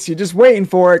 points. You're just waiting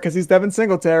for it because he's Devin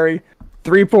Singletary.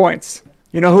 3 points.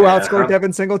 You know who Yeah. outscored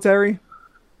Devin Singletary?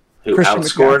 Who Christian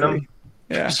outscored McCaffrey. him?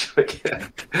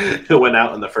 Yeah. Who went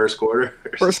out in the first quarter?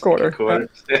 or First second quarter.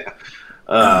 Yeah.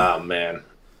 Oh, man.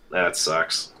 That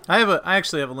sucks. I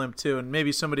actually have a limp too, and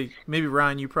maybe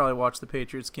Ryan, you probably watched the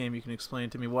Patriots game. You can explain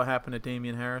to me what happened to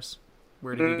Damian Harris.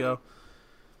 Where did he go?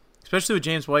 Especially with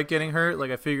James White getting hurt,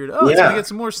 like I figured, he's gonna get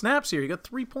some more snaps here. He got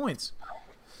 3 points.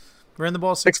 Ran the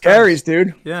ball 6 times. carries,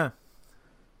 dude. Yeah.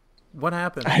 What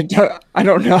happened? I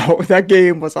don't know. That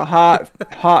game was a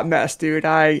hot mess, dude.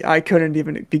 I couldn't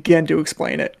even begin to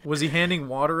explain it. Was he handing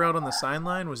water out on the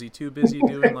sideline? Was he too busy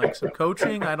doing like some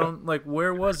coaching?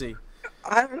 Where was he?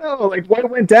 I don't know. Like, White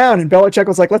went down, and Belichick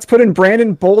was like, let's put in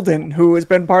Brandon Bolden, who has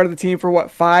been part of the team for,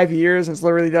 5 years and has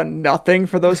literally done nothing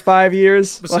for those 5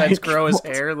 years. Besides Like, grow his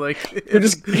hair, like You're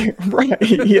just, right.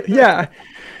 Yeah.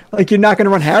 Like, you're not going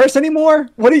to run Harris anymore?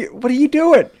 What are you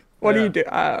doing? What do you do?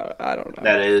 I don't know.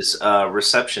 That is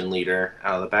reception leader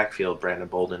out of the backfield, Brandon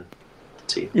Bolden.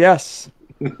 Yes.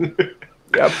 Yep.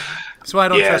 That's why I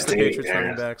don't trust the Damian Patriots Harris.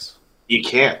 running backs. You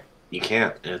can't.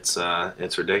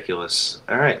 It's ridiculous.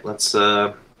 All right, let's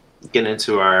get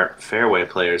into our fairway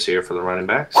players here for the running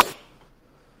backs.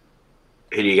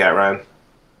 Who do you got, Ryan?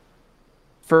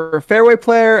 For a fairway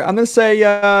player, I'm going to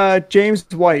say James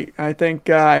White. I think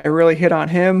I really hit on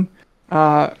him.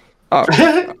 Never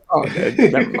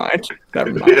mind.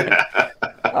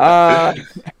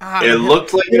 It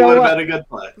looked like you it know would have what? been a good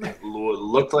play.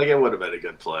 Looked like it would have been a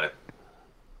good play.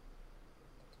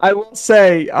 I will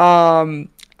say,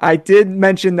 I did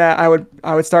mention that I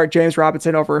would start James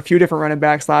Robinson over a few different running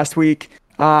backs last week.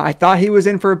 I thought he was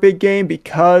in for a big game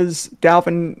because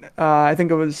Dalvin, I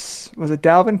think it was it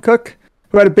Dalvin Cook,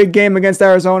 who had a big game against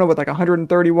Arizona with like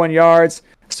 131 yards.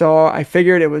 So I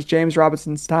figured it was James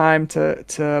Robinson's time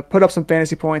to put up some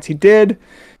fantasy points. He did,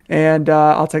 and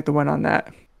I'll take the win on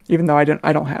that, even though I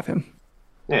don't have him.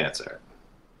 Yeah, it's all right.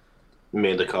 You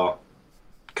made the call.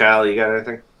 Kyle, you got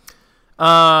anything?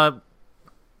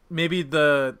 Maybe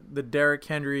the Derrick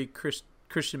Henry,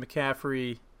 Christian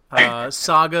McCaffrey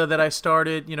saga that I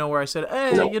started. Where I said,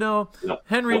 hey, No.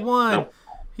 Henry No. won. No.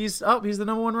 He's the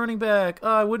number one running back.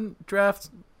 I wouldn't draft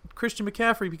Christian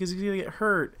McCaffrey because he's gonna get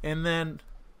hurt, and then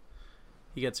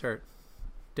he gets hurt.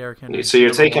 Derrick Henry. So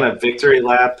you're taking a victory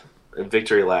lap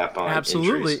on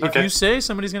Absolutely. injuries. If Okay. you say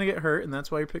somebody's gonna get hurt, and that's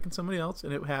why you're picking somebody else,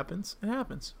 and it happens, it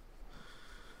happens.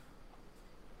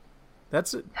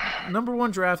 That's a number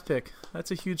one draft pick.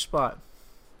 That's a huge spot.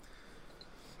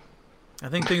 I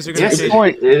think things are going to change.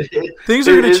 Things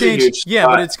are going to change. Yeah,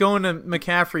 but it's going to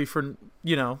McCaffrey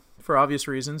for obvious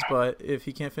reasons. But if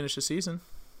he can't finish the season,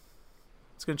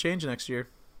 it's going to change next year.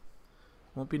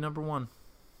 Won't be number one.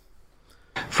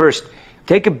 First,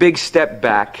 take a big step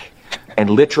back and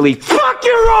literally fuck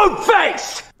your own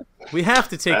face. We have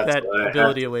to take That's that what I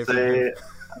ability have away to from say. him.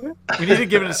 We need to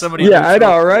give it to somebody. Yeah, I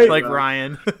know, right? Like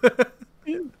Ryan.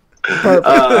 Perfect.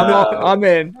 I'm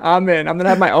in. I'm gonna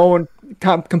have my own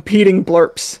competing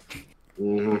blurps.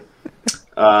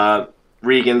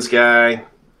 Regan's guy,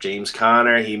 James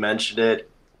Conner, he mentioned it.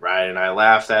 Ryan and I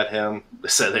laughed at him. They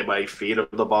said they might feed him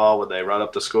the ball when they run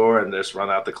up the score and just run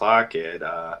out the clock. And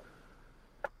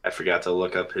I forgot to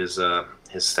look up his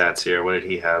stats here. What did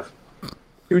he have?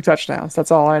 2 touchdowns.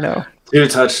 That's all I know. 2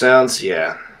 touchdowns.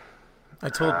 Yeah. I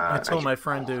told my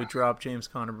friend to drop James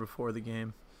Conner before the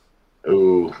game.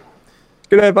 Ooh.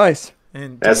 Good advice.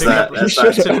 And That's not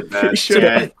too bad.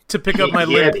 Yeah. to pick up my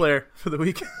limb player for the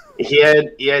week. He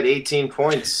had 18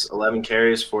 points, 11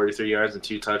 carries, 43 yards, and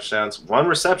 2 touchdowns. 1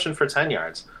 reception for 10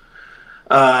 yards.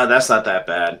 That's not that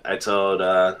bad. I told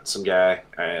some guy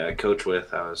I coach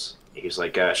with, he was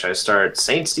like, should I start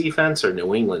Saints defense or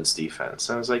New England's defense?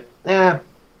 I was like,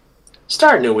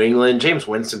 start New England. James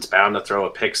Winston's bound to throw a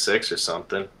pick 6 or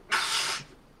something.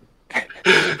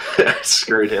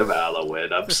 screwed him out of the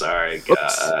win. I'm sorry,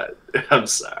 God. I'm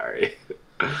sorry.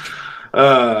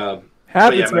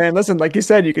 Happens, man. Listen, like you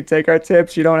said, you could take our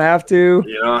tips. You don't have to.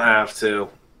 You don't have to.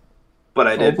 But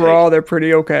I did. Overall, they're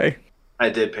pretty okay. I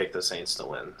did pick the Saints to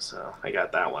win, so I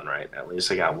got that one right. At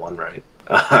least I got one right.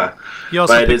 You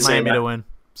also picked Miami to win,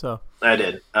 so I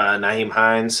did. Nyheim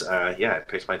Hines, I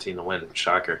picked my team to win.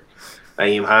 Shocker.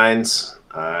 Nyheim Hines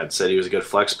said he was a good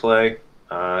flex play.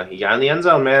 He got in the end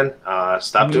zone, man.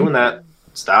 Stop doing that.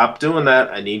 Stop doing that.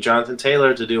 I need Jonathan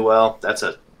Taylor to do well. That's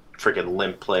a freaking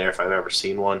limp player if I've ever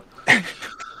seen one.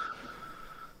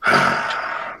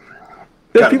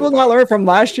 Did people not learn from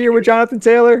last year with Jonathan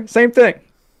Taylor? Same thing.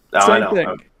 I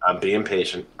know. I'm being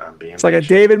patient. It's like a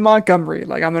David Montgomery.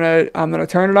 Like I'm gonna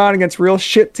turn it on against real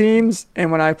shit teams, and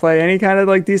when I play any kind of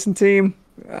like decent team,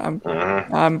 I'm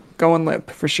going limp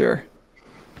for sure.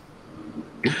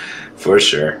 For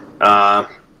sure. Rough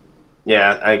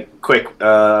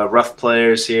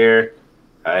players here.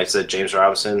 I said James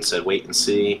Robinson, said wait and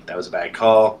see. That was a bad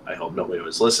call. I hope nobody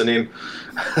was listening.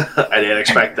 I didn't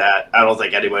expect that. I don't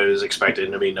think anybody was expecting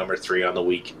him to be number 3 on the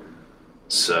week.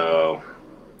 So,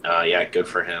 good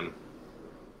for him.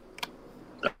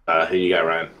 Who you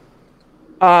got,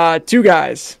 Ryan? 2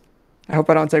 guys. I hope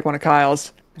I don't take one of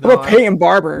Kyle's. What about Peyton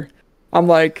Barber? I'm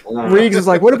like, Reegs is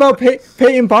like, what about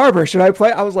Peyton Barber? Should I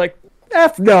play? I was like,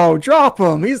 F no, drop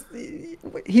him.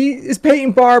 He is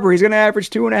Peyton Barber. He's going to average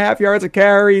 2.5 yards a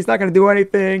carry. He's not going to do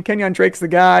anything. Kenyon Drake's the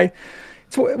guy.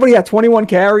 What do you have? 21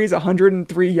 carries,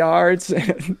 103 yards,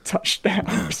 and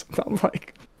touchdowns. I'm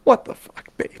like, what the fuck,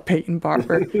 Peyton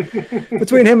Barber?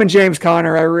 Between him and James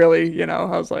Conner, I really,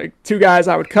 I was like, 2 guys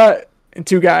I would cut and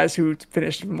 2 guys who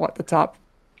finished in the top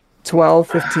 12,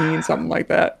 15, something like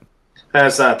that.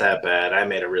 That's not that bad. I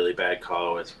made a really bad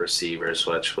call with receivers,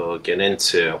 which we'll get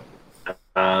into.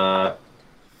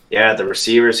 The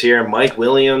receivers here. Mike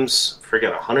Williams,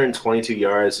 freaking 122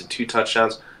 yards and 2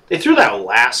 touchdowns. They threw that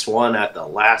last one at the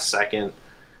last second.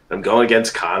 I'm going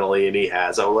against Connolly, and he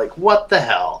has. I'm like, what the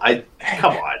hell?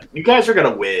 Come on. You guys are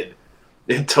going to win.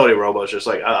 And Tony Romo's just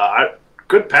like,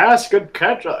 good pass, good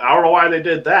catch. I don't know why they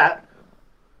did that.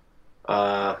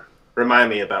 Remind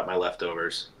me about my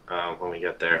leftovers when we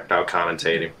get there, about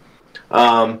commentating.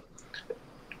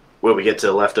 When we get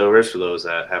to leftovers, for those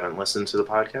that haven't listened to the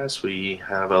podcast, we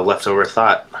have a leftover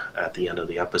thought at the end of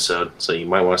the episode. So you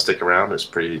might want to stick around. There's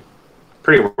pretty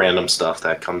random stuff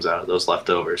that comes out of those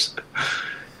leftovers.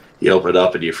 You open it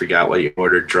up and you forgot what you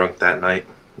ordered drunk that night.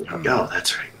 You're like, oh,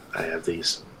 that's right. I have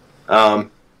these. Wide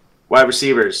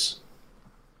receivers.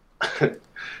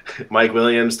 Mike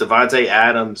Williams, Devontae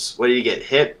Adams. What do you get?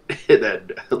 Hit? Then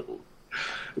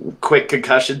quick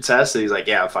concussion test. And he's like,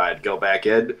 yeah, I'm fine. Go back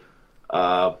in.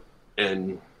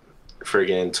 And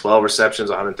friggin' 12 receptions,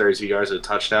 132 yards, and a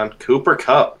touchdown. Cooper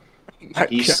Kupp.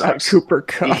 He sucks. Cooper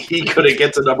Kupp. He couldn't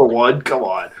get to number 1. Come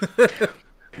on.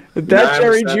 That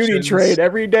Jerry Jeudy trade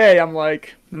every day. I'm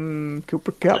like,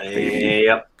 Cooper Kupp.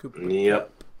 Yep.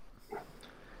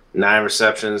 9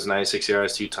 receptions, 96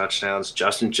 yards, 2 touchdowns.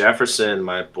 Justin Jefferson,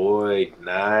 my boy,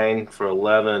 9 for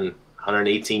 11,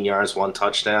 118 yards, 1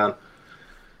 touchdown.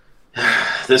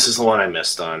 This is the one I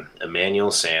missed on.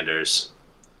 Emmanuel Sanders,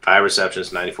 5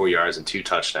 receptions, 94 yards, and 2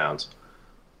 touchdowns.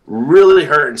 Really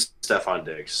hurting Stephon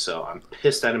Diggs, so I'm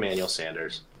pissed at Emmanuel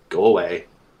Sanders. Go away.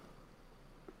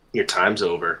 Your time's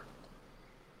over.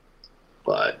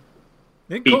 But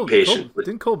be patient.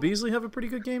 Didn't Cole Beasley have a pretty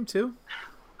good game, too?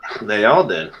 They all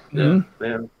did. Yeah.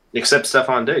 Except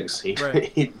Stephon Diggs. He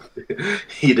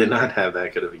did not have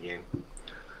that good of a game.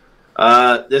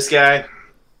 This guy...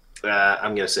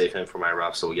 I'm going to save him for my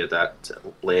rough, so we'll get that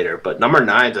later. But number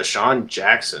 9, Deshaun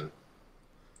Jackson.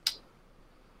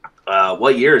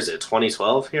 What year is it?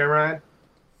 2012 here, Ryan?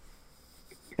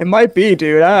 It might be,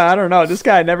 dude. I don't know. This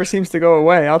guy never seems to go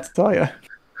away, I'll tell you.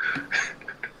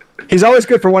 He's always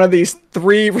good for one of these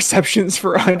 3 receptions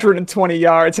for 120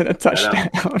 yards and a touchdown.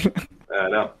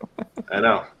 I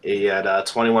know. He had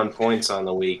 21 points on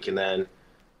the week. And then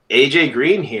AJ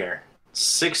Green here,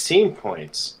 16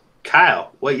 points.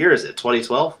 Kyle, what year is it?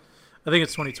 2012? I think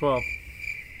it's 2012.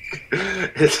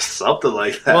 It's something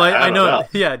like that. Well, I know.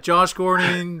 Yeah, Josh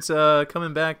Gordon's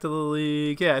coming back to the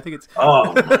league. Yeah, I think it's...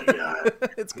 Oh, my God.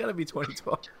 It's got to be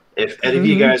 2012. If any of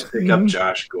you guys pick up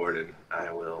Josh Gordon,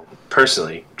 I will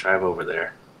personally drive over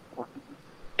there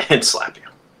and slap you.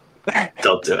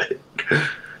 Don't do it.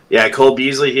 Yeah, Cole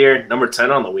Beasley here, number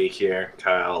 10 on the week here.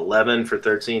 Kyle, 11 for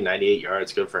 13, 98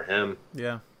 yards. Good for him.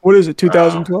 Yeah. What is it,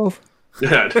 2012? He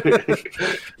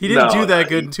didn't do that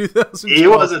good in 2012. He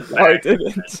wasn't that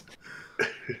didn't.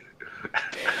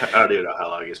 I don't even know how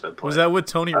long he's been playing. Was that with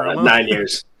Tony Romo? 9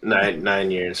 years.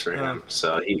 9 years for him.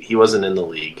 So he wasn't in the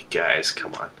league, guys.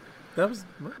 Come on. That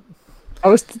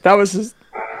was his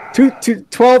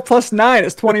 12 plus 9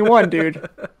 is 21, dude.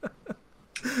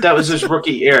 That was his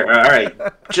rookie year. All right.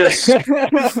 Just.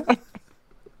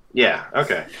 Yeah,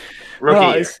 okay.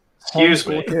 Rookie year. Excuse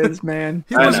me. Kids, man.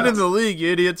 He wasn't in the league,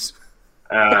 you idiots.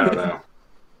 I don't know.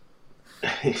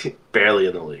 Barely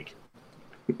in the league.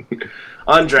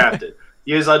 Undrafted.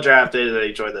 He was undrafted and then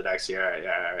he joined the next year.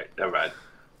 All right. Never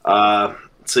mind.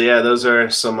 So yeah, those are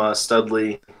some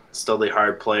studly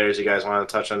hard players. You guys want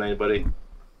to touch on anybody?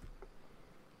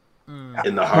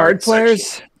 In the hard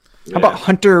players? section? How about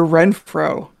Hunter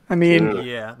Renfrow? I mean,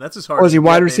 yeah, that's as hard. Was he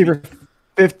wide receiver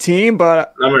 15?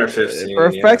 But number 15 for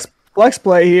a flex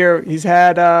play here, he's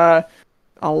had a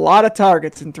lot of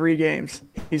targets in 3 games.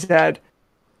 He's had,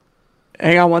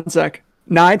 hang on one sec,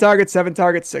 9 targets, 7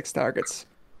 targets, 6 targets.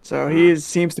 So he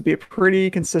seems to be a pretty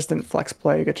consistent flex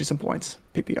play. Get you some points,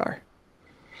 PPR.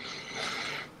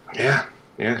 Yeah,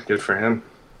 good for him.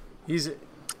 He's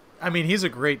a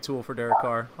great tool for Derek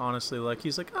Carr, honestly. Like,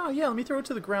 he's like, oh, yeah, let me throw it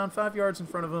to the ground 5 yards in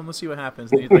front of him. Let's see what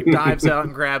happens. And he, like, dives out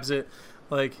and grabs it.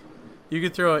 Like, you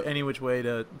could throw it any which way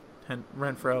to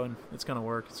Renfrow, and it's going to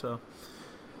work. So,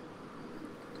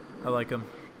 I like him.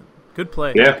 Good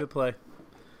play. Yeah. Good play.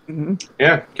 Mm-hmm.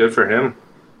 Yeah, good for him.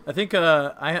 I think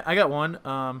I got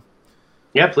one.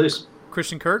 Yeah, please.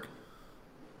 Christian Kirk.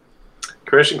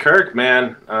 Christian Kirk,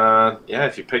 man. Yeah,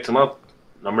 if you picked him up,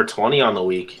 number 20 on the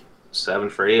week. 7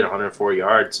 for 8, 104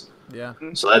 yards. Yeah.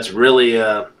 So that's really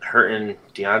hurting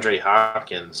DeAndre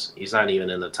Hopkins. He's not even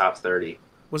in the top 30.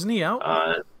 Wasn't he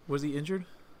out? Was he injured?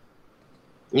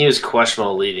 He was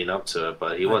questionable leading up to it,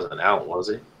 but he wasn't out, was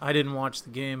he? I didn't watch the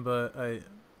game, but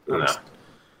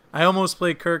I almost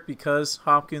played Kirk because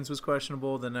Hopkins was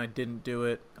questionable. Then I didn't do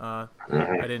it. I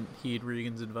didn't heed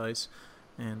Regan's advice,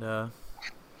 and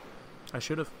I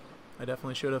should have. I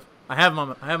definitely should have. I have him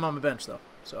on my bench though,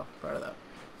 so proud of that.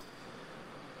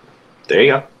 There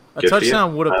you go. A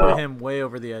touchdown would have put him way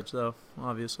over the edge, though.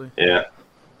 Obviously. Yeah,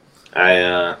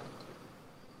 I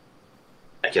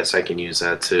guess I can use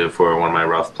that too for one of my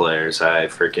rough players. I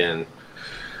freaking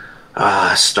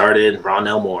started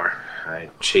Rondell Moore. I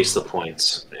chased the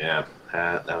points. Yeah,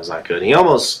 that was not good. He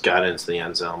almost got into the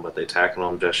end zone, but they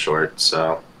tackled him just short.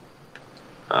 So,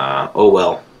 oh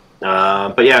well.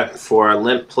 But yeah, for our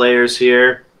limp players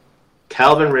here,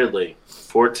 Calvin Ridley,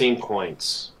 14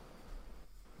 points.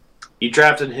 You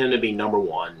drafted him to be number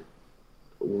 1.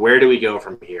 Where do we go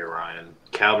from here, Ryan?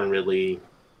 Calvin Ridley,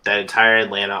 that entire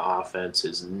Atlanta offense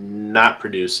is not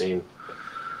producing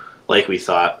like we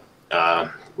thought.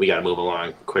 We got to move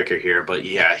along quicker here. But,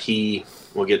 yeah,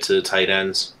 we'll get to the tight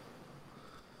ends.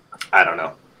 I don't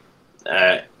know.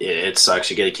 It sucks.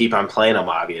 You got to keep on playing him,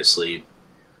 obviously.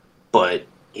 But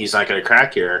he's not going to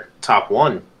crack your top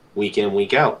 1 week in,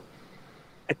 week out.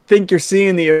 I think you're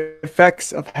seeing the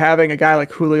effects of having a guy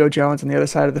like Julio Jones on the other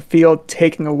side of the field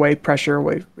taking away pressure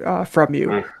away from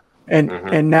you.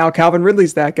 And now Calvin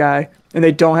Ridley's that guy, and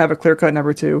they don't have a clear-cut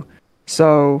number 2.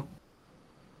 So,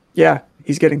 yeah,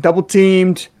 he's getting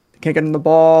double-teamed. They can't get him the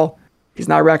ball. He's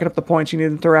not racking up the points you need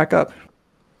him to rack up.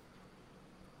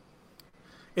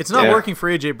 It's not working for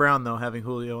A.J. Brown, though, having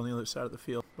Julio on the other side of the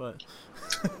field. But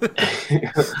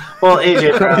well,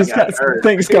 A.J. Brown got some hurt.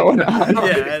 things going on.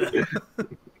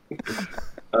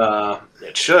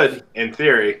 It should, in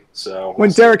theory. So when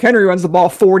Derrick Henry runs the ball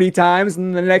 40 times,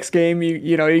 and the next game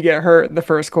you get hurt in the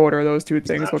first quarter, those two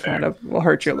things will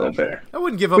hurt you a little bit. I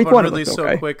wouldn't give up on Ridley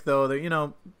so quick, though.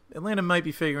 That Atlanta might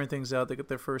be figuring things out. They get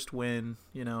their first win.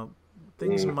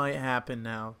 Things might happen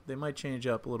now. They might change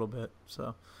up a little bit.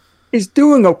 So he's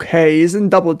doing okay. He's in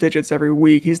double digits every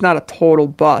week. He's not a total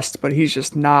bust, but he's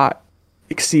just not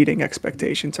exceeding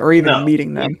expectations or even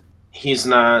meeting them. He's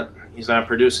not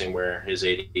producing where his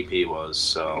ADP was,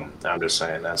 so I'm just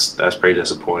saying that's pretty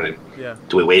disappointing. Yeah.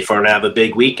 Do we wait for him to have a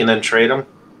big week and then trade him?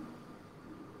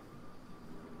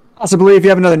 Possibly if you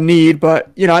have another need,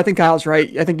 but I think Kyle's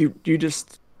right. I think you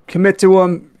just commit to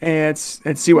him and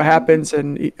see what happens,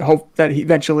 and hope that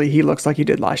eventually he looks like he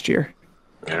did last year.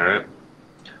 All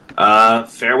right.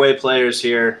 Fairway players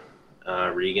here.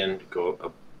 Regan,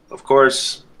 of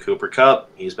course. Cooper Kupp.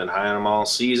 He's been high on him all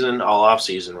off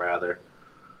season rather.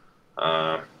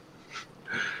 I'm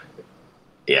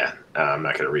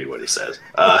not going to read what he says.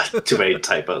 Too many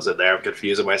typos in there. I'm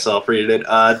confusing myself reading it.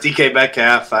 DK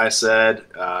Metcalf, I said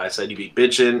you'd be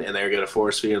bitching, and they were going to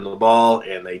force feed him the ball,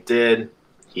 and they did.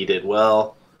 He did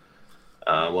well.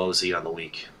 What was he on the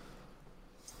week?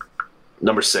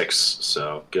 Number 6.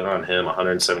 So good on him.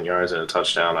 107 yards and a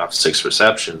touchdown off 6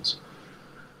 receptions.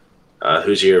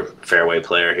 Who's your fairway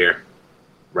player here,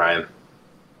 Ryan?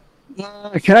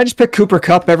 Can I just pick Cooper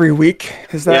Kupp every week?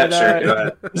 Is that sure. Go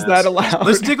ahead. Is that allowed?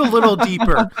 Let's dig a little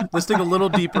deeper.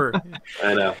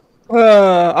 I know. All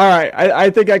right, I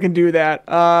think I can do that.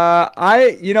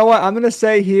 You know what? I'm gonna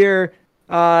say here,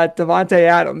 Devontae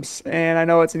Adams, and I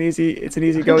know it's an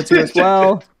easy go-to as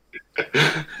well.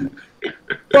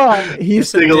 But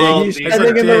he's heading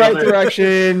in the right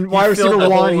direction. Wide receiver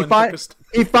 1.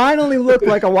 He finally looked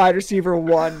like a wide receiver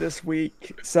 1 this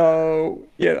week. So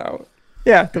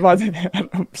Devontae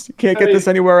Adams. You can't get this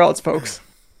anywhere else, folks.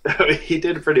 He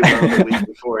did pretty well the week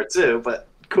before too, but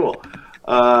cool.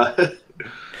 Kyle,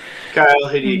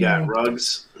 who do you got?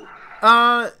 Ruggs?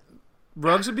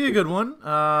 Ruggs would be a good one.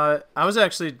 I was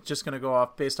actually just going to go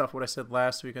off based off what I said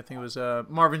last week. I think it was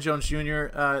Marvin Jones Jr.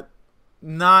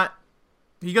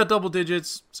 He got double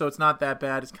digits, so it's not that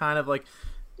bad. It's kind of like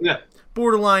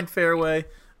borderline fairway.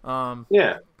 So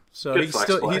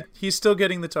he's still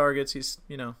getting the targets. He's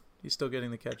still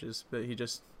getting the catches, but he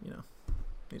just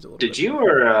needs a little. Did you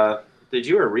or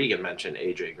Regan mention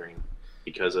AJ Green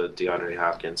because of DeAndre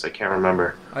Hopkins? I can't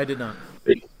remember. I did not.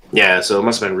 Yeah, so it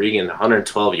must have been Regan,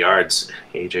 112 yards,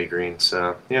 AJ Green.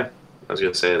 So I was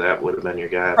gonna say that would have been your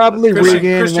guy. Probably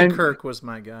Regan. Christian Kirk was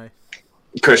my guy.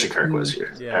 Christian Kirk was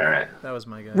your. Yeah, all right. That was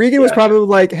my guy. Regan was probably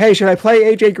like, "Hey, should I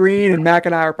play AJ Green?" And Mac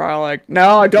and I are probably like,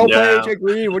 "No, I don't play AJ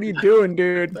Green. What are you doing,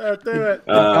 dude? Do it,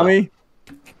 dummy."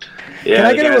 Yeah, can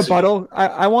I get a rebuttal?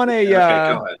 I want a.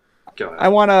 Go ahead. I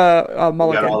want a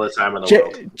mulligan. You got all the time in the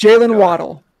world. Jalen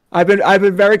Waddle. I've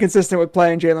been very consistent with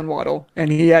playing Jalen Waddle,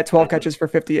 and he had 12 catches for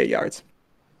 58 yards.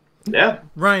 Yeah.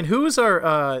 Ryan, who is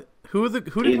our who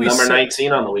did we number sit?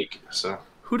 19 on the week? So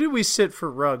who did we sit for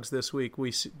Ruggs this week?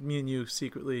 Me and you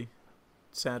secretly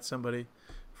sat somebody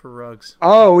for Ruggs.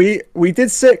 Oh, we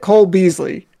did sit Cole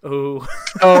Beasley. Oh.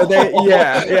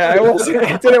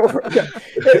 It didn't work.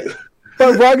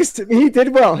 But Ruggs, he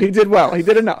did well. He did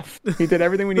enough. He did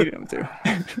everything we needed him to.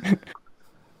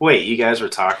 Wait, you guys were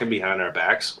talking behind our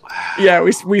backs? Wow. Yeah,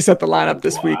 we set the lineup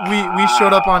this week. We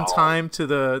showed up on time to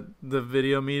the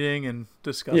video meeting and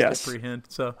discussed it pre-hand.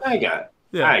 So I got it.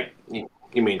 Yeah.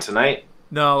 You mean tonight?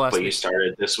 No, last week. You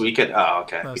started this weekend? Oh,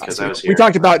 okay. Because I was here. We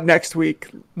talked about next week.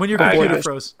 When your computer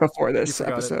froze. Before this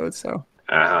episode, so.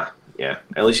 Yeah.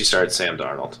 At least you started Sam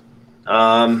Darnold.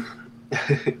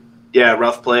 Yeah,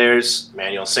 rough players.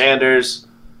 Emmanuel Sanders.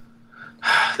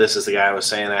 This is the guy I was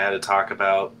saying I had to talk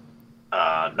about.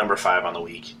 Number 5 on the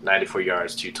week. 94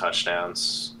 yards, 2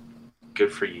 touchdowns.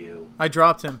 Good for you. I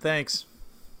dropped him. Thanks.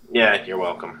 Yeah, you're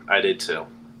welcome. I did too.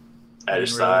 I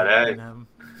just thought, hey.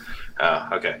 Oh,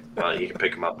 okay. Well, you can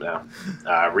pick him up now.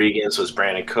 Regan's was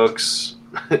Brandon Cooks.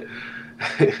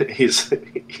 He's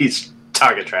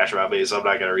talking trash about me, so I'm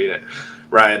not going to read it.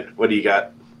 Ryan, what do you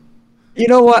got? You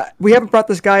know what? We haven't brought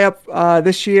this guy up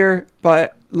this year,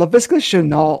 but Laviska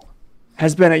Shenault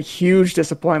has been a huge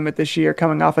disappointment this year,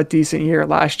 coming off a decent year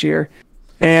last year.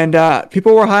 And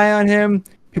people were high on him.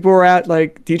 People were at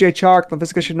like DJ Chark,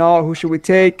 Laviska Shenault, who should we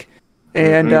take?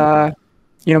 And,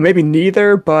 maybe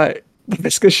neither, but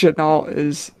Laviska Shenault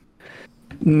is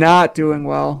not doing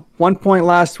well. 1 point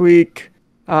last week,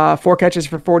 4 catches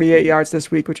for 48 yards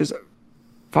this week, which is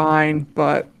fine,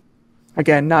 but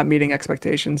again, not meeting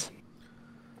expectations.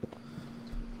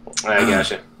 I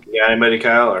gotcha. You got anybody,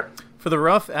 Kyle? Or? For the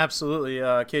rough, absolutely.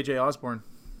 KJ Osborne.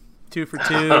 2 for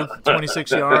 2,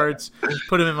 26 yards.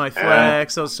 Put him in my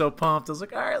flex. I was so pumped. I was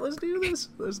like, all right, let's do this.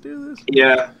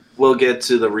 Yeah, we'll get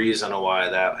to the reason why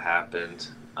that happened.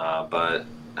 But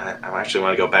I actually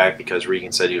want to go back because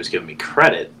Regan said he was giving me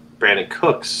credit. Brandon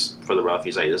Cooks for the rough.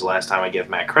 He's like, this is the last time I give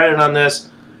Matt credit on this.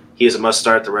 He is a must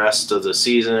start the rest of the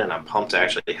season, and I'm pumped to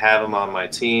actually have him on my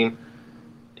team.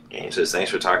 And he says,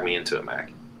 thanks for talking me into it,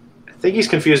 Mac. I think he's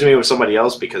confusing me with somebody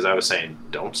else because I was saying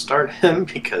don't start him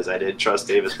because I didn't trust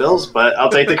Davis Mills, but I'll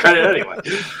take the credit anyway.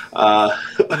 I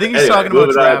think he's talking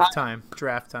about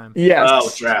draft time. Yes. Oh,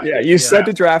 draft. Yeah, you said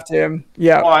to draft him.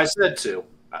 Yeah. Well, I said to.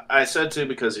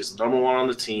 Because he's the number 1 on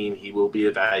the team. He will be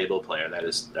a valuable player. That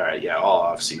is all right. Yeah, all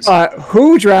offseason.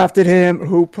 Who drafted him?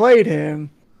 Who played him?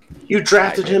 You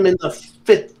drafted him in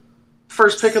the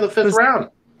first pick of the 5th round,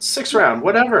 6th round,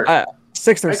 whatever.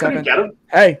 6th or 7th. Get him.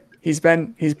 Hey, he's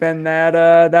been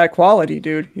that quality,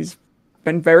 dude. He's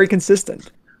been very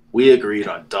consistent. We agreed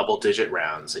on double-digit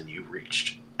rounds, and you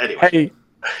reached. Anyway. Hey,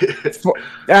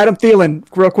 Adam Thielen,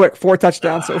 real quick, 4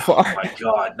 touchdowns so far. Oh my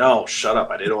God, no! Shut up!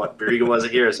 I didn't want Regan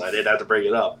wasn't here, so I didn't have to bring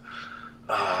it up.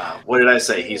 What did I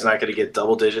say? He's not going to get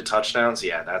double-digit touchdowns?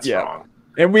 Yeah, that's wrong.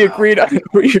 And we agreed on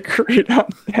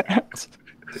that.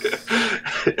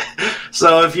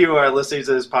 So if you are listening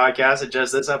to this podcast and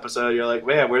just this episode, you're like,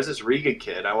 man, where's this Regan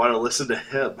kid? I want to listen to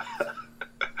him.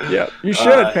 Yeah, you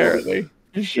should, apparently.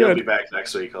 You should. He'll be back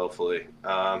next week, hopefully.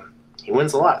 He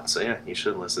wins a lot, so yeah, you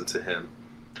should listen to him.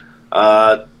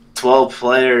 12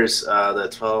 players, the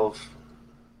 12,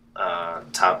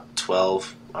 top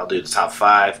 12. I'll do the top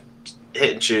 5.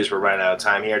 Hit and choose. We're running out of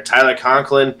time here. Tyler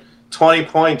Conklin, 20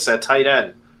 points at tight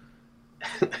end.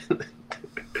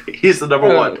 He's the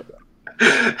number one.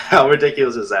 How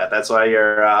ridiculous is that? That's why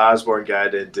your Osborne guy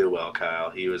didn't do well, Kyle.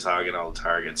 He was hogging all the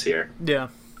targets here. Yeah.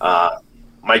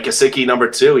 Mike Gesicki, number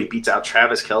 2. He beats out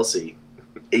Travis Kelce.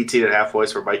 18.5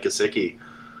 points for Mike Gesicki.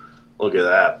 Look at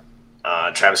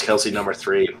that. Travis Kelce, number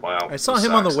 3. Wow. I saw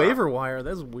him on the waiver wire.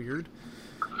 That's weird.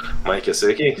 Mike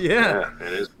Gesicki? Yeah.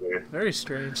 It is weird. Very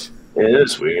strange. It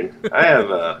is weird. I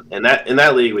have in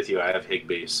that league with you, I have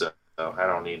Higbee, so I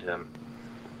don't need him.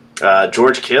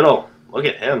 George Kittle, look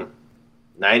at him.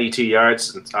 92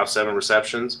 yards off 7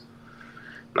 receptions.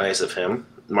 Nice of him.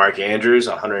 Mark Andrews,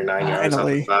 109 yards off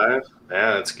the 5.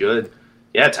 Yeah, that's good.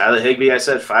 Yeah, Tyler Higbee, I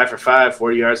said 5 for 5,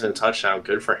 40 yards and a touchdown.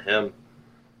 Good for him.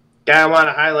 Guy I want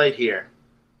to highlight here,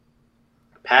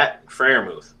 Pat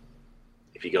Freiermuth.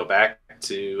 If you go back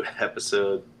to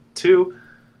episode 2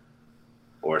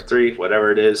 or 3,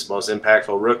 whatever it is, most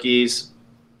impactful rookies.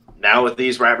 Now with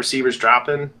these wide receivers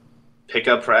dropping, pick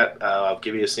up Pratt. I'll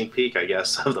give you a sneak peek, I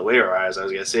guess, of the waiver wires. I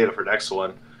was going to save it for next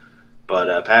one.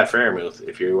 But Pat Freiermuth,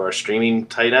 if you are streaming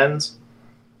tight ends,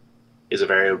 is a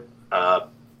very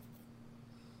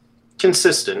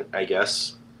consistent, I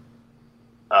guess,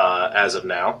 as of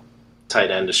now, tight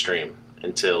end to stream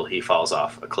until he falls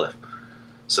off a cliff.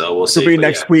 So we'll see. It'll be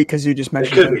next week because you just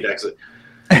mentioned it. Could be next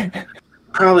week.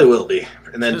 Probably will be.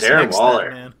 And then Just Darren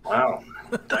Waller. man. Wow.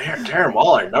 Darren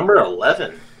Waller, number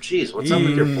 11. Jeez, what's up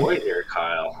with your boy here,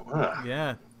 Kyle? Ugh.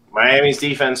 Yeah. Miami's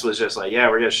defense was just like, yeah,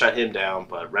 we're going to shut him down,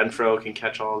 but Renfro can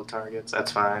catch all the targets.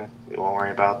 That's fine. We won't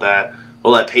worry about that.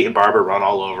 We'll let Peyton Barber run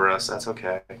all over us. That's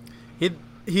okay. He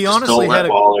Just honestly don't let had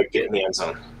Waller get in the end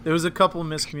zone. There was a couple of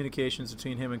miscommunications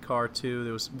between him and Carr too.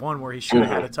 There was one where he should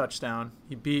have had a touchdown.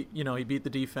 He beat the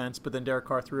defense, but then Derek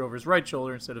Carr threw over his right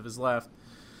shoulder instead of his left.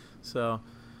 So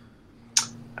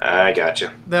I got you.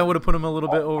 that would have put him a little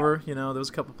bit over. There was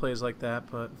a couple plays like that,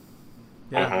 but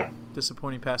yeah,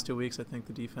 disappointing past 2 weeks. I think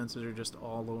the defenses are just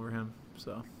all over him.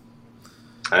 So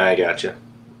I got you.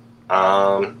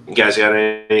 You guys got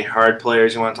any hard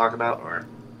players you want to talk about, or?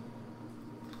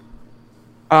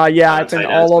 Yeah, I've been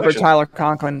all over Tyler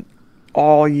Conklin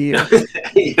all year.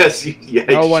 Yes,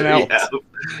 no one else.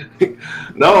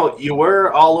 No, you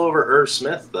were all over Irv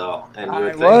Smith, though. And you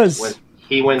would think when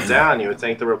he went down, you would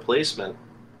think the replacement,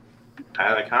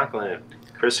 Tyler Conklin,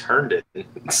 Chris Herndon,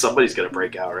 somebody's going to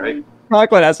break out, right?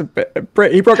 Conklin hasn't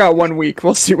been. He broke out 1 week.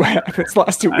 We'll see what happens.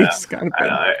 Last 2 weeks. I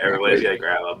know, everybody's going to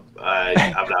grab him.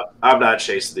 I'm not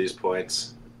chasing these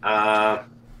points. Yeah,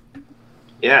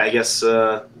 I guess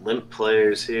limp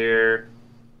players here.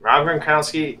 Rob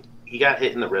Gronkowski, he got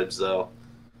hit in the ribs, though.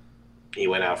 He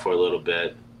went out for a little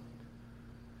bit.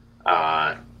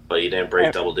 But he didn't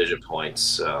break double-digit points,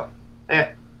 so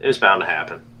it was bound to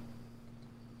happen.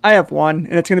 I have one,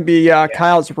 and it's going to be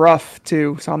Kyle's rough,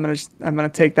 too, so I'm gonna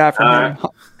take that from him.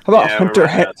 How about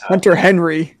Hunter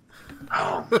Henry?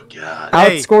 Oh, my God.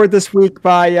 Outscored this week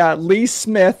by Lee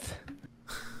Smith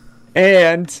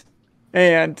and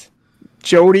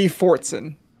Jody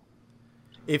Fortson.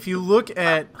 if you look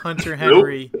at Hunter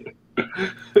Henry,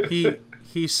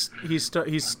 he's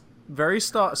very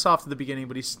soft at the beginning,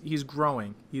 but he's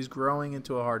growing. He's growing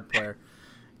into a hard player.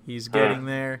 He's getting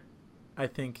there. I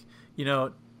think,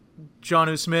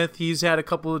 Jonnu Smith, he's had a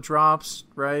couple of drops,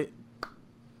 right?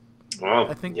 Well,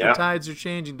 I think the tides are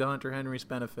changing to Hunter Henry's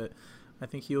benefit. I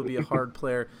think he'll be a hard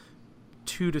player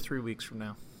 2 to 3 weeks from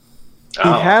now. He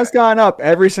has gone up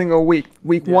every single week.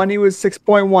 Week 1, he was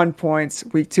 6.1 points.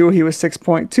 Week 2, he was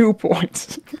 6.2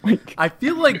 points. I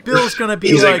feel like Bill's going to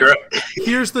be like,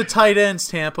 here's the tight ends,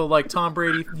 Tampa. Like Tom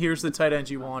Brady, here's the tight ends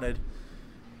you wanted.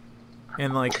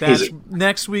 And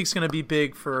next week's going to be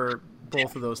big for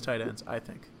both of those tight ends, I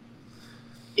think.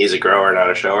 He's a grower, not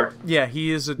a shower? Yeah,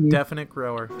 he is a definite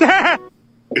grower. I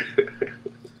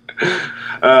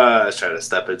was trying to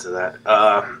step into that.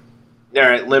 All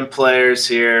right, limp players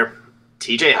here.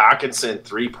 TJ Hawkinson,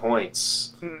 3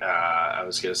 points. I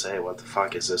was going to say, what the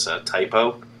fuck? Is this a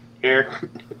typo here?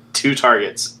 2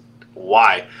 targets.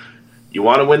 Why? You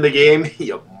want to win the game?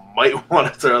 You might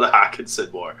want to throw the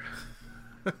Hawkinson more.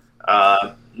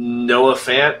 Noah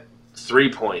Fant,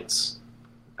 3 points.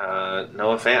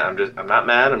 Noah Fant, I'm not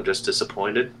mad. I'm just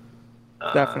disappointed.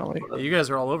 Definitely. You guys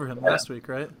are all over him last week,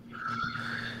 right?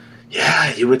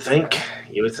 Yeah, you would think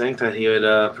that he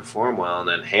would perform well, and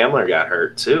then Hamler got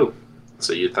hurt too.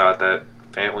 So you thought that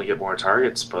Fant would get more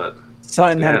targets, but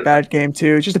Sutton had a bad game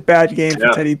too. Just a bad game for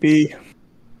Teddy B.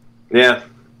 Yeah,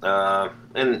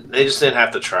 and they just didn't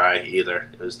have to try either.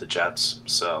 It was the Jets,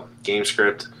 so game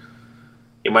script.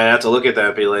 You might have to look at that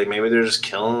and be like, maybe they're just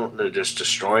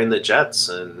destroying the Jets,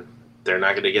 and they're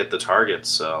not going to get the targets.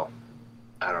 So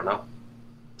I don't know.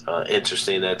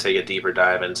 Interesting to take a deeper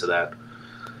dive into that.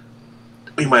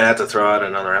 We might have to throw out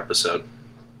another episode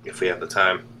if we have the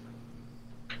time.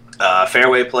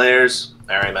 Fairway players.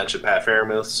 I already mentioned Pat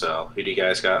Fairmouth, so who do you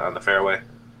guys got on the fairway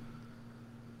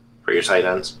for your tight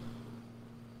ends?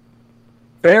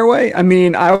 Fairway? I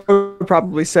mean, I would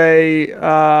probably say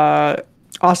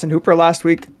Austin Hooper last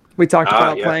week. We talked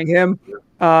about playing him.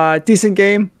 Decent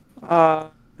game.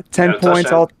 10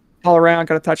 points all around,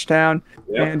 got a touchdown.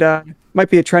 Yep. And might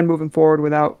be a trend moving forward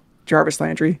without Jarvis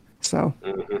Landry. So.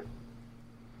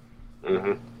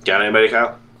 Got anybody,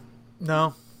 Kyle?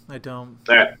 No, I don't.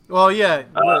 All right. Well, yeah.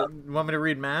 You want me to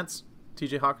read Matt's?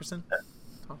 TJ Hawkinson?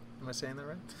 Am I saying that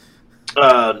right?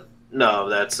 No,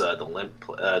 that's the limp.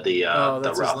 That's the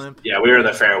rough. his limp. Yeah, we were in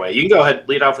the fairway. You can go ahead,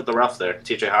 lead off with the rough there,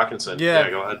 TJ Hawkinson. Yeah,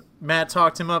 go ahead. Matt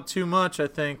talked him up too much. I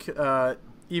think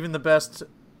even the best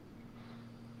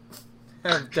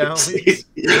have down weeks.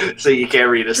 So you can't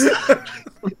read us.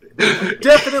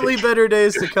 Definitely better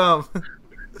days to come.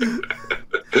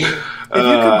 If you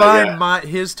combine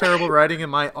his terrible writing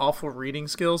and my awful reading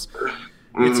skills,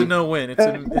 it's a no-win.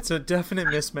 It's a definite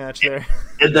mismatch there.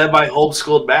 And then my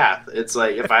homeschooled math. It's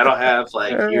like if I don't have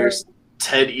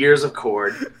 10 ears of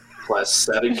cord plus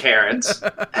 7 carrots,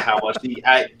 how much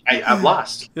I'm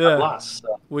lost. Yeah. I'm lost.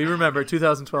 So. We remember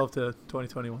 2012 to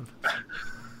 2021.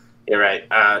 You're right.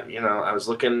 I was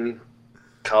looking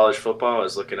college football. I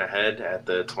was looking ahead at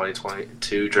the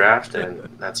 2022 draft, and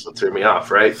that's what threw me off,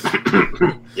 right?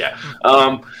 Yeah.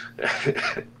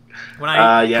 When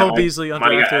I Cole Beasley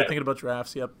undrafted, thinking about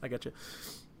drafts. Yep, I got you.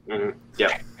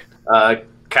 Yeah.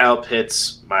 Kyle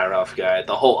Pitts, my rough guy.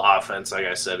 The whole offense, like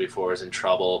I said before, is in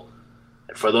trouble.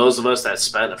 And for those of us that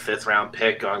spent a 5th-round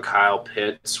pick on Kyle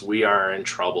Pitts, we are in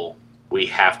trouble. We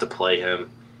have to play him.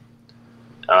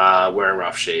 We're in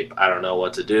rough shape. I don't know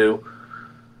what to do.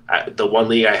 The one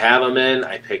league I have him in,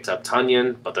 I picked up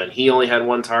Tunyon, but then he only had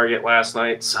 1 target last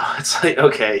night. So it's like,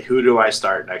 okay, who do I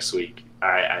start next week?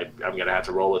 I'm going to have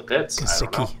to roll with Pitts. I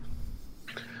don't know.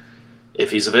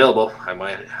 If he's available, I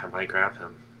might grab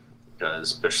him.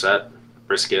 Because Biscuit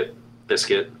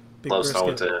loves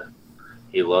throwing to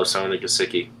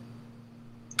Gesicki.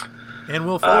 And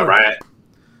Will Fuller. Ryan,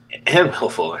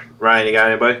 you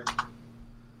got anybody?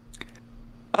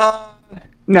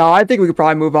 No, I think we could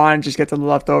probably move on and just get to the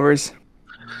leftovers.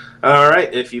 All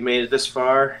right. If you made it this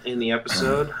far in the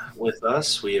episode with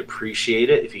us, we appreciate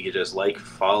it. If you could just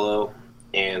follow,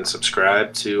 and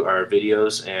subscribe to our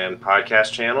videos and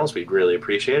podcast channels, we'd really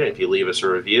appreciate it. If you leave us a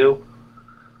review,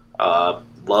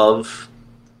 love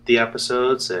the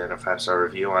episodes and a 5-star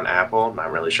review on Apple. I'm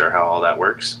not really sure how all that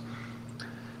works.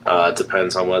 It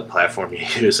depends on what platform you're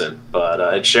using. But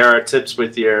and share our tips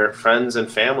with your friends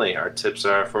and family. Our tips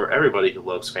are for everybody who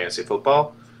loves fantasy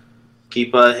football.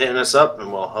 Keep hitting us up,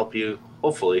 and we'll help you,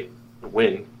 hopefully,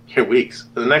 win your weeks.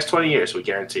 For the next 20 years, we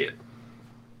guarantee it.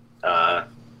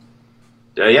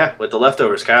 Yeah, with the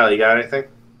leftovers, Kyle, you got anything?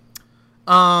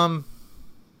 I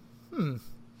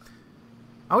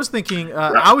was thinking.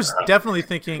 I was definitely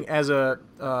thinking as a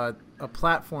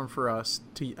platform for us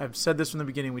to. I've said this from the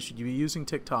beginning. We should be using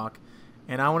TikTok,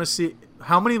 and I want to see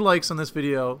how many likes on this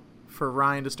video for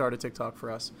Ryan to start a TikTok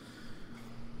for us.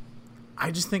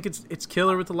 I just think it's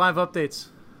killer with the live updates.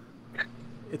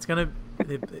 It's gonna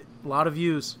a lot of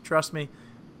views. Trust me,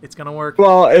 it's gonna work.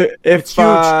 Well,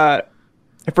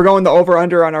 if we're going the over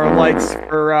under on our likes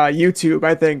for YouTube,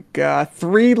 I think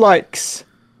 3 likes.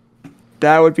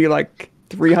 That would be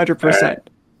 300%.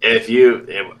 If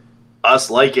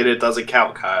us like it doesn't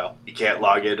count, Kyle. You can't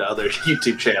log into other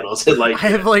YouTube channels and I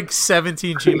have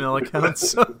 17 Gmail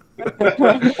accounts. So.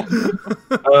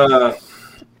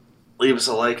 Leave us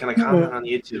a like and a comment on the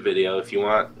YouTube video if you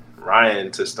want Ryan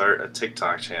to start a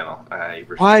TikTok channel.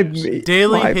 Why me?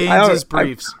 Daily Haynes'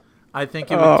 briefs. I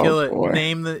think it would kill it. Boy.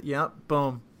 Name the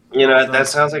boom. That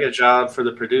sounds like a job for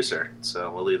the producer. So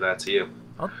we'll leave that to you.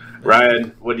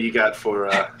 Ryan, what do you got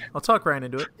for? I'll talk Ryan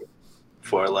into it.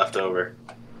 For leftover.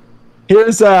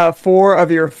 Here's 4 of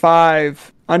your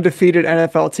 5 undefeated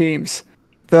NFL teams: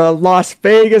 the Las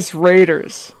Vegas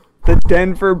Raiders, the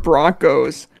Denver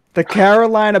Broncos, the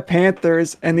Carolina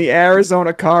Panthers, and the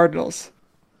Arizona Cardinals.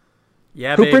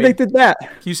 Yeah, Who predicted that? Can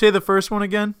you say the first one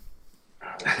again?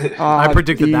 I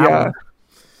predicted that one.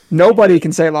 Nobody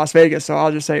can say Las Vegas, so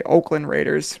I'll just say Oakland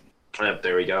Raiders. Yep,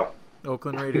 there we go.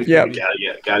 Oakland Raiders. Yeah. baby.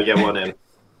 Gotta get one in.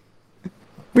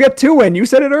 We got 2 in. You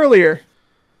said it earlier.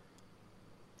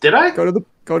 Did I? Go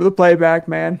to the playback,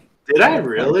 man. Did I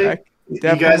really? Playback. You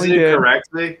guys Definitely didn't did.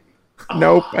 correct me?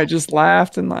 Nope. I just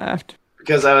laughed and laughed.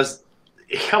 Because I was,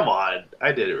 come on,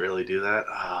 I didn't really do that.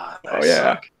 I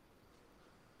suck.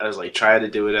 I was like trying to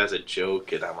do it as a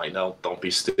joke, and I'm like, no, don't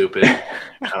be stupid. I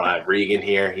don't have Regan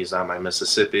here. He's on my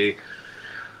Mississippi.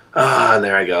 And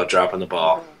there I go, dropping the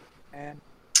ball.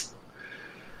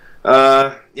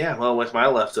 Yeah, well, with my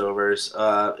leftovers,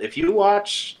 if you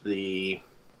watch the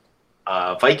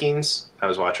Vikings, I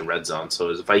was watching Red Zone, so it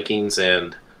was Vikings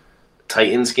and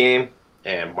Titans game,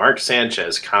 and Mark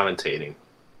Sanchez commentating.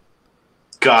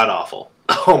 God awful.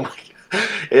 Oh my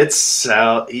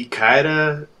God. He kind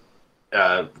of,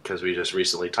 because we just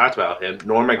recently talked about him,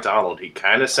 Norm Macdonald. He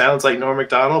kind of sounds like Norm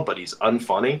Macdonald, but he's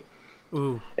unfunny.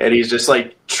 Ooh. And he's just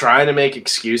like trying to make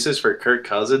excuses for Kirk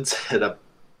Cousins and a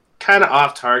kind of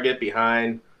off target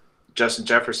behind Justin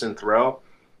Jefferson throw.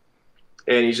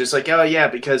 And he's just like, oh, yeah,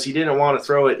 because he didn't want to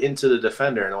throw it into the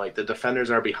defender. And, like, the defenders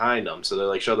are behind him. So they're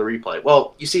like, show the replay.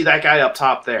 Well, you see that guy up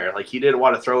top there. Like, he didn't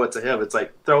want to throw it to him. It's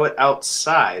like, throw it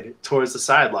outside towards the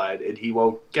sideline, and he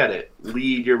won't get it.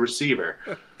 Lead your receiver.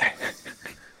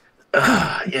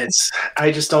 I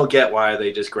just don't get why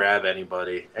they just grab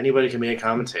anybody. Anybody can be a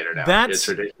commentator now. It's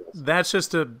ridiculous. That's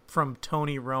just from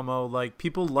Tony Romo. Like,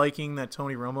 people liking that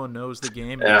Tony Romo knows the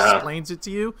game and explains it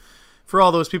to you. For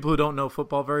all those people who don't know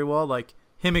football very well, like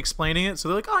him explaining it, so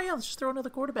they're like, "Oh yeah, let's just throw another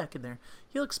quarterback in there.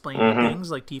 He'll explain things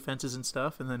like defenses and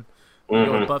stuff," and then you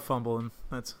go and butt fumble, and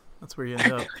that's where you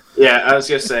end up. Yeah, I was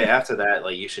gonna say after that,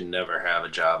 like you should never have a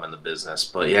job in the business.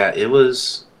 But yeah, it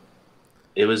was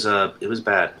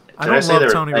bad. I don't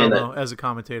love Tony Romo as a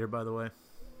commentator, by the way.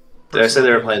 Did I say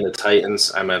they were playing the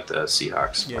Titans? I meant the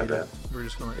Seahawks. Yeah, my bad. We're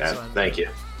just going. Yeah, thank you.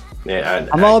 Yeah,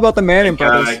 I'm all about the Manning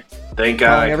brothers. Thank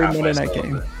God. Every Monday night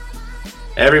game.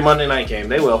 Every Monday night game,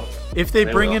 they will. If they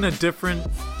bring in a different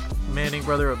Manning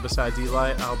brother besides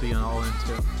Eli, I'll be all in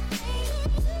too.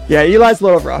 Yeah, Eli's a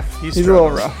little rough. He's a little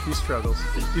rough. He struggles.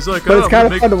 He's like, but it's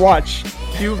kind of fun to watch.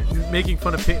 You making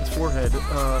fun of Peyton's forehead.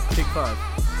 Take 5.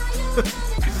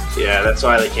 Yeah, that's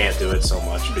why they can't do it so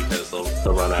much, because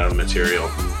they'll run out of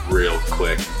material real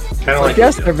quick. Kind of like.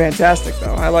 Yes, they're fantastic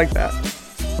though. I like that.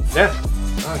 Yeah,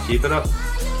 keep it up.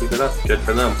 Keep it up. Good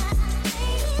for them.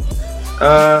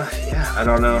 Yeah, I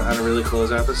don't know how to really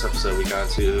close out this episode. We got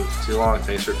too long.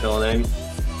 Thanks for filling in,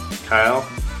 Kyle.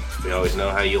 We always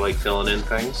know how you like filling in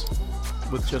things.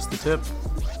 With just the tip.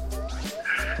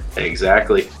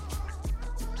 Exactly.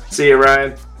 See you,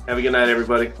 Ryan. Have a good night,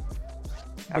 everybody.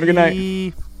 Have a good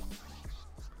night.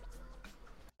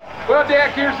 Well,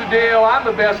 Dak, here's the deal. I'm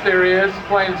the best there is,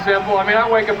 plain and simple. I mean, I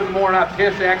wake up in the morning, I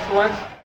piss excellence.